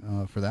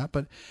collecting for that.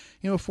 But,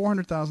 a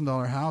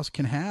 $400,000 house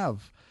can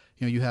have,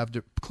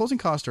 closing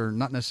costs are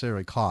not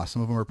necessarily costs.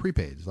 Some of them are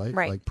prepaids, right?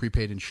 Like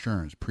prepaid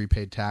insurance,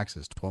 prepaid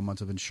taxes, 12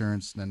 months of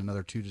insurance, then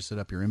another 2 to set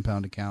up your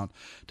impound account,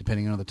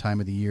 depending on the time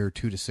of the year,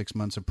 2 to 6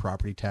 months of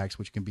property tax,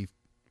 which can be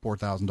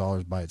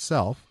 $4,000 by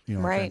itself, a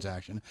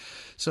transaction.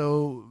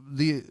 So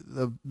the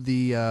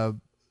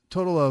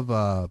total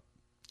of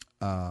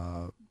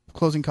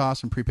closing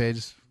costs and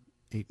prepaids,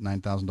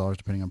 $8,000-9,000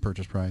 depending on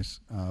purchase price.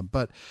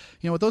 But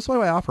that's why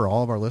I offer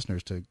all of our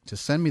listeners to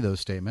send me those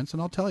statements,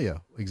 and I'll tell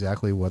you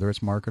exactly whether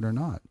it's market or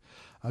not.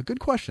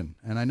 Good question,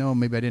 and I know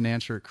maybe I didn't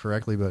answer it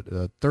correctly, but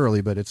thoroughly,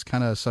 but it's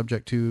kind of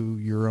subject to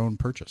your own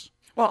purchase.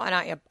 Well, and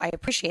I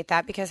appreciate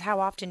that because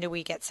how often do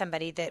we get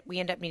somebody that we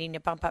end up needing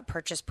to bump up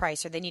purchase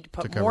price or they need to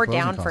put more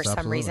down for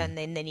some reason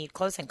than they need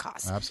closing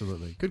costs?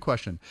 Absolutely. Good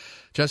question.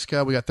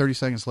 Jessica, we got 30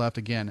 seconds left.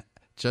 Again,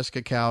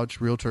 Jessica Couch,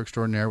 Realtor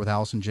Extraordinaire with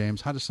Allison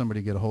James. How does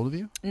somebody get a hold of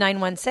you?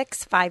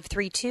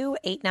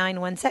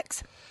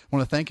 916-532-8916. I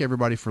want to thank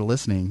everybody for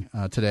listening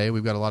today.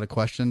 We've got a lot of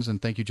questions, and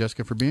thank you,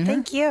 Jessica, for being here.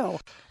 Thank you. All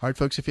right,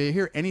 folks, if you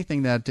hear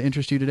anything that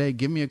interests you today,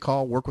 give me a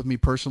call. Work with me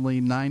personally,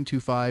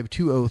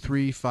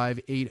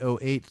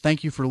 925-203-5808.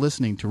 Thank you for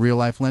listening to Real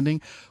Life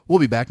Lending. We'll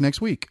be back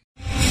next week.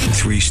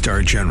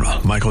 3-star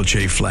General Michael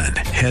J. Flynn,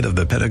 head of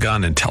the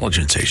Pentagon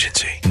Intelligence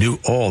Agency, knew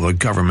all the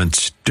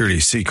government's dirty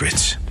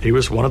secrets. He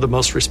was one of the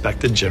most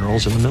respected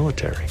generals in the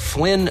military.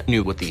 Flynn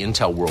knew what the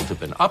intel world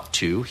had been up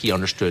to. He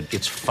understood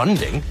its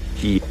funding.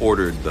 He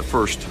ordered the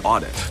first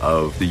audit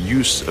of the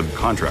use of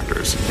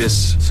contractors.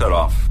 This set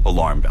off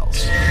alarm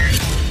bells.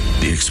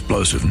 The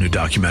explosive new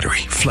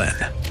documentary, Flynn,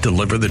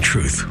 Deliver the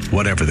Truth,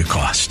 Whatever the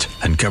Cost,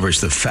 uncovers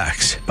the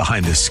facts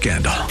behind this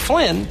scandal.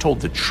 Flynn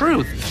told the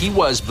truth. He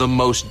was the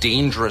most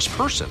dangerous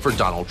person for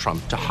Donald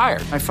Trump to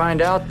hire. I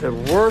find out the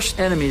worst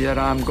enemy that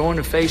I'm going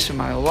to face in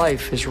my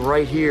life is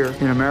right here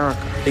in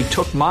America. They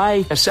took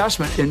my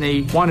assessment and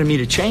they wanted me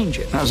to change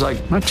it. And I was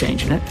like, I'm not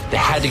changing it. They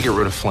had to get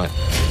rid of Flynn.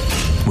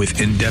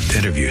 With in-depth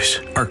interviews,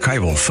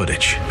 archival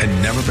footage,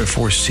 and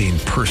never-before-seen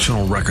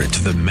personal records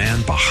of the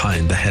man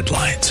behind the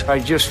headlines. I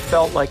just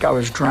felt like I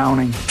was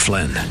drowning.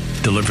 Flynn,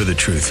 Deliver the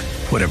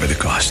Truth, Whatever the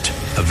Cost.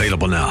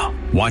 Available now.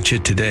 Watch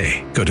it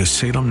today. Go to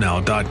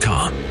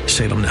salemnow.com.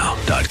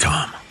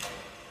 salemnow.com.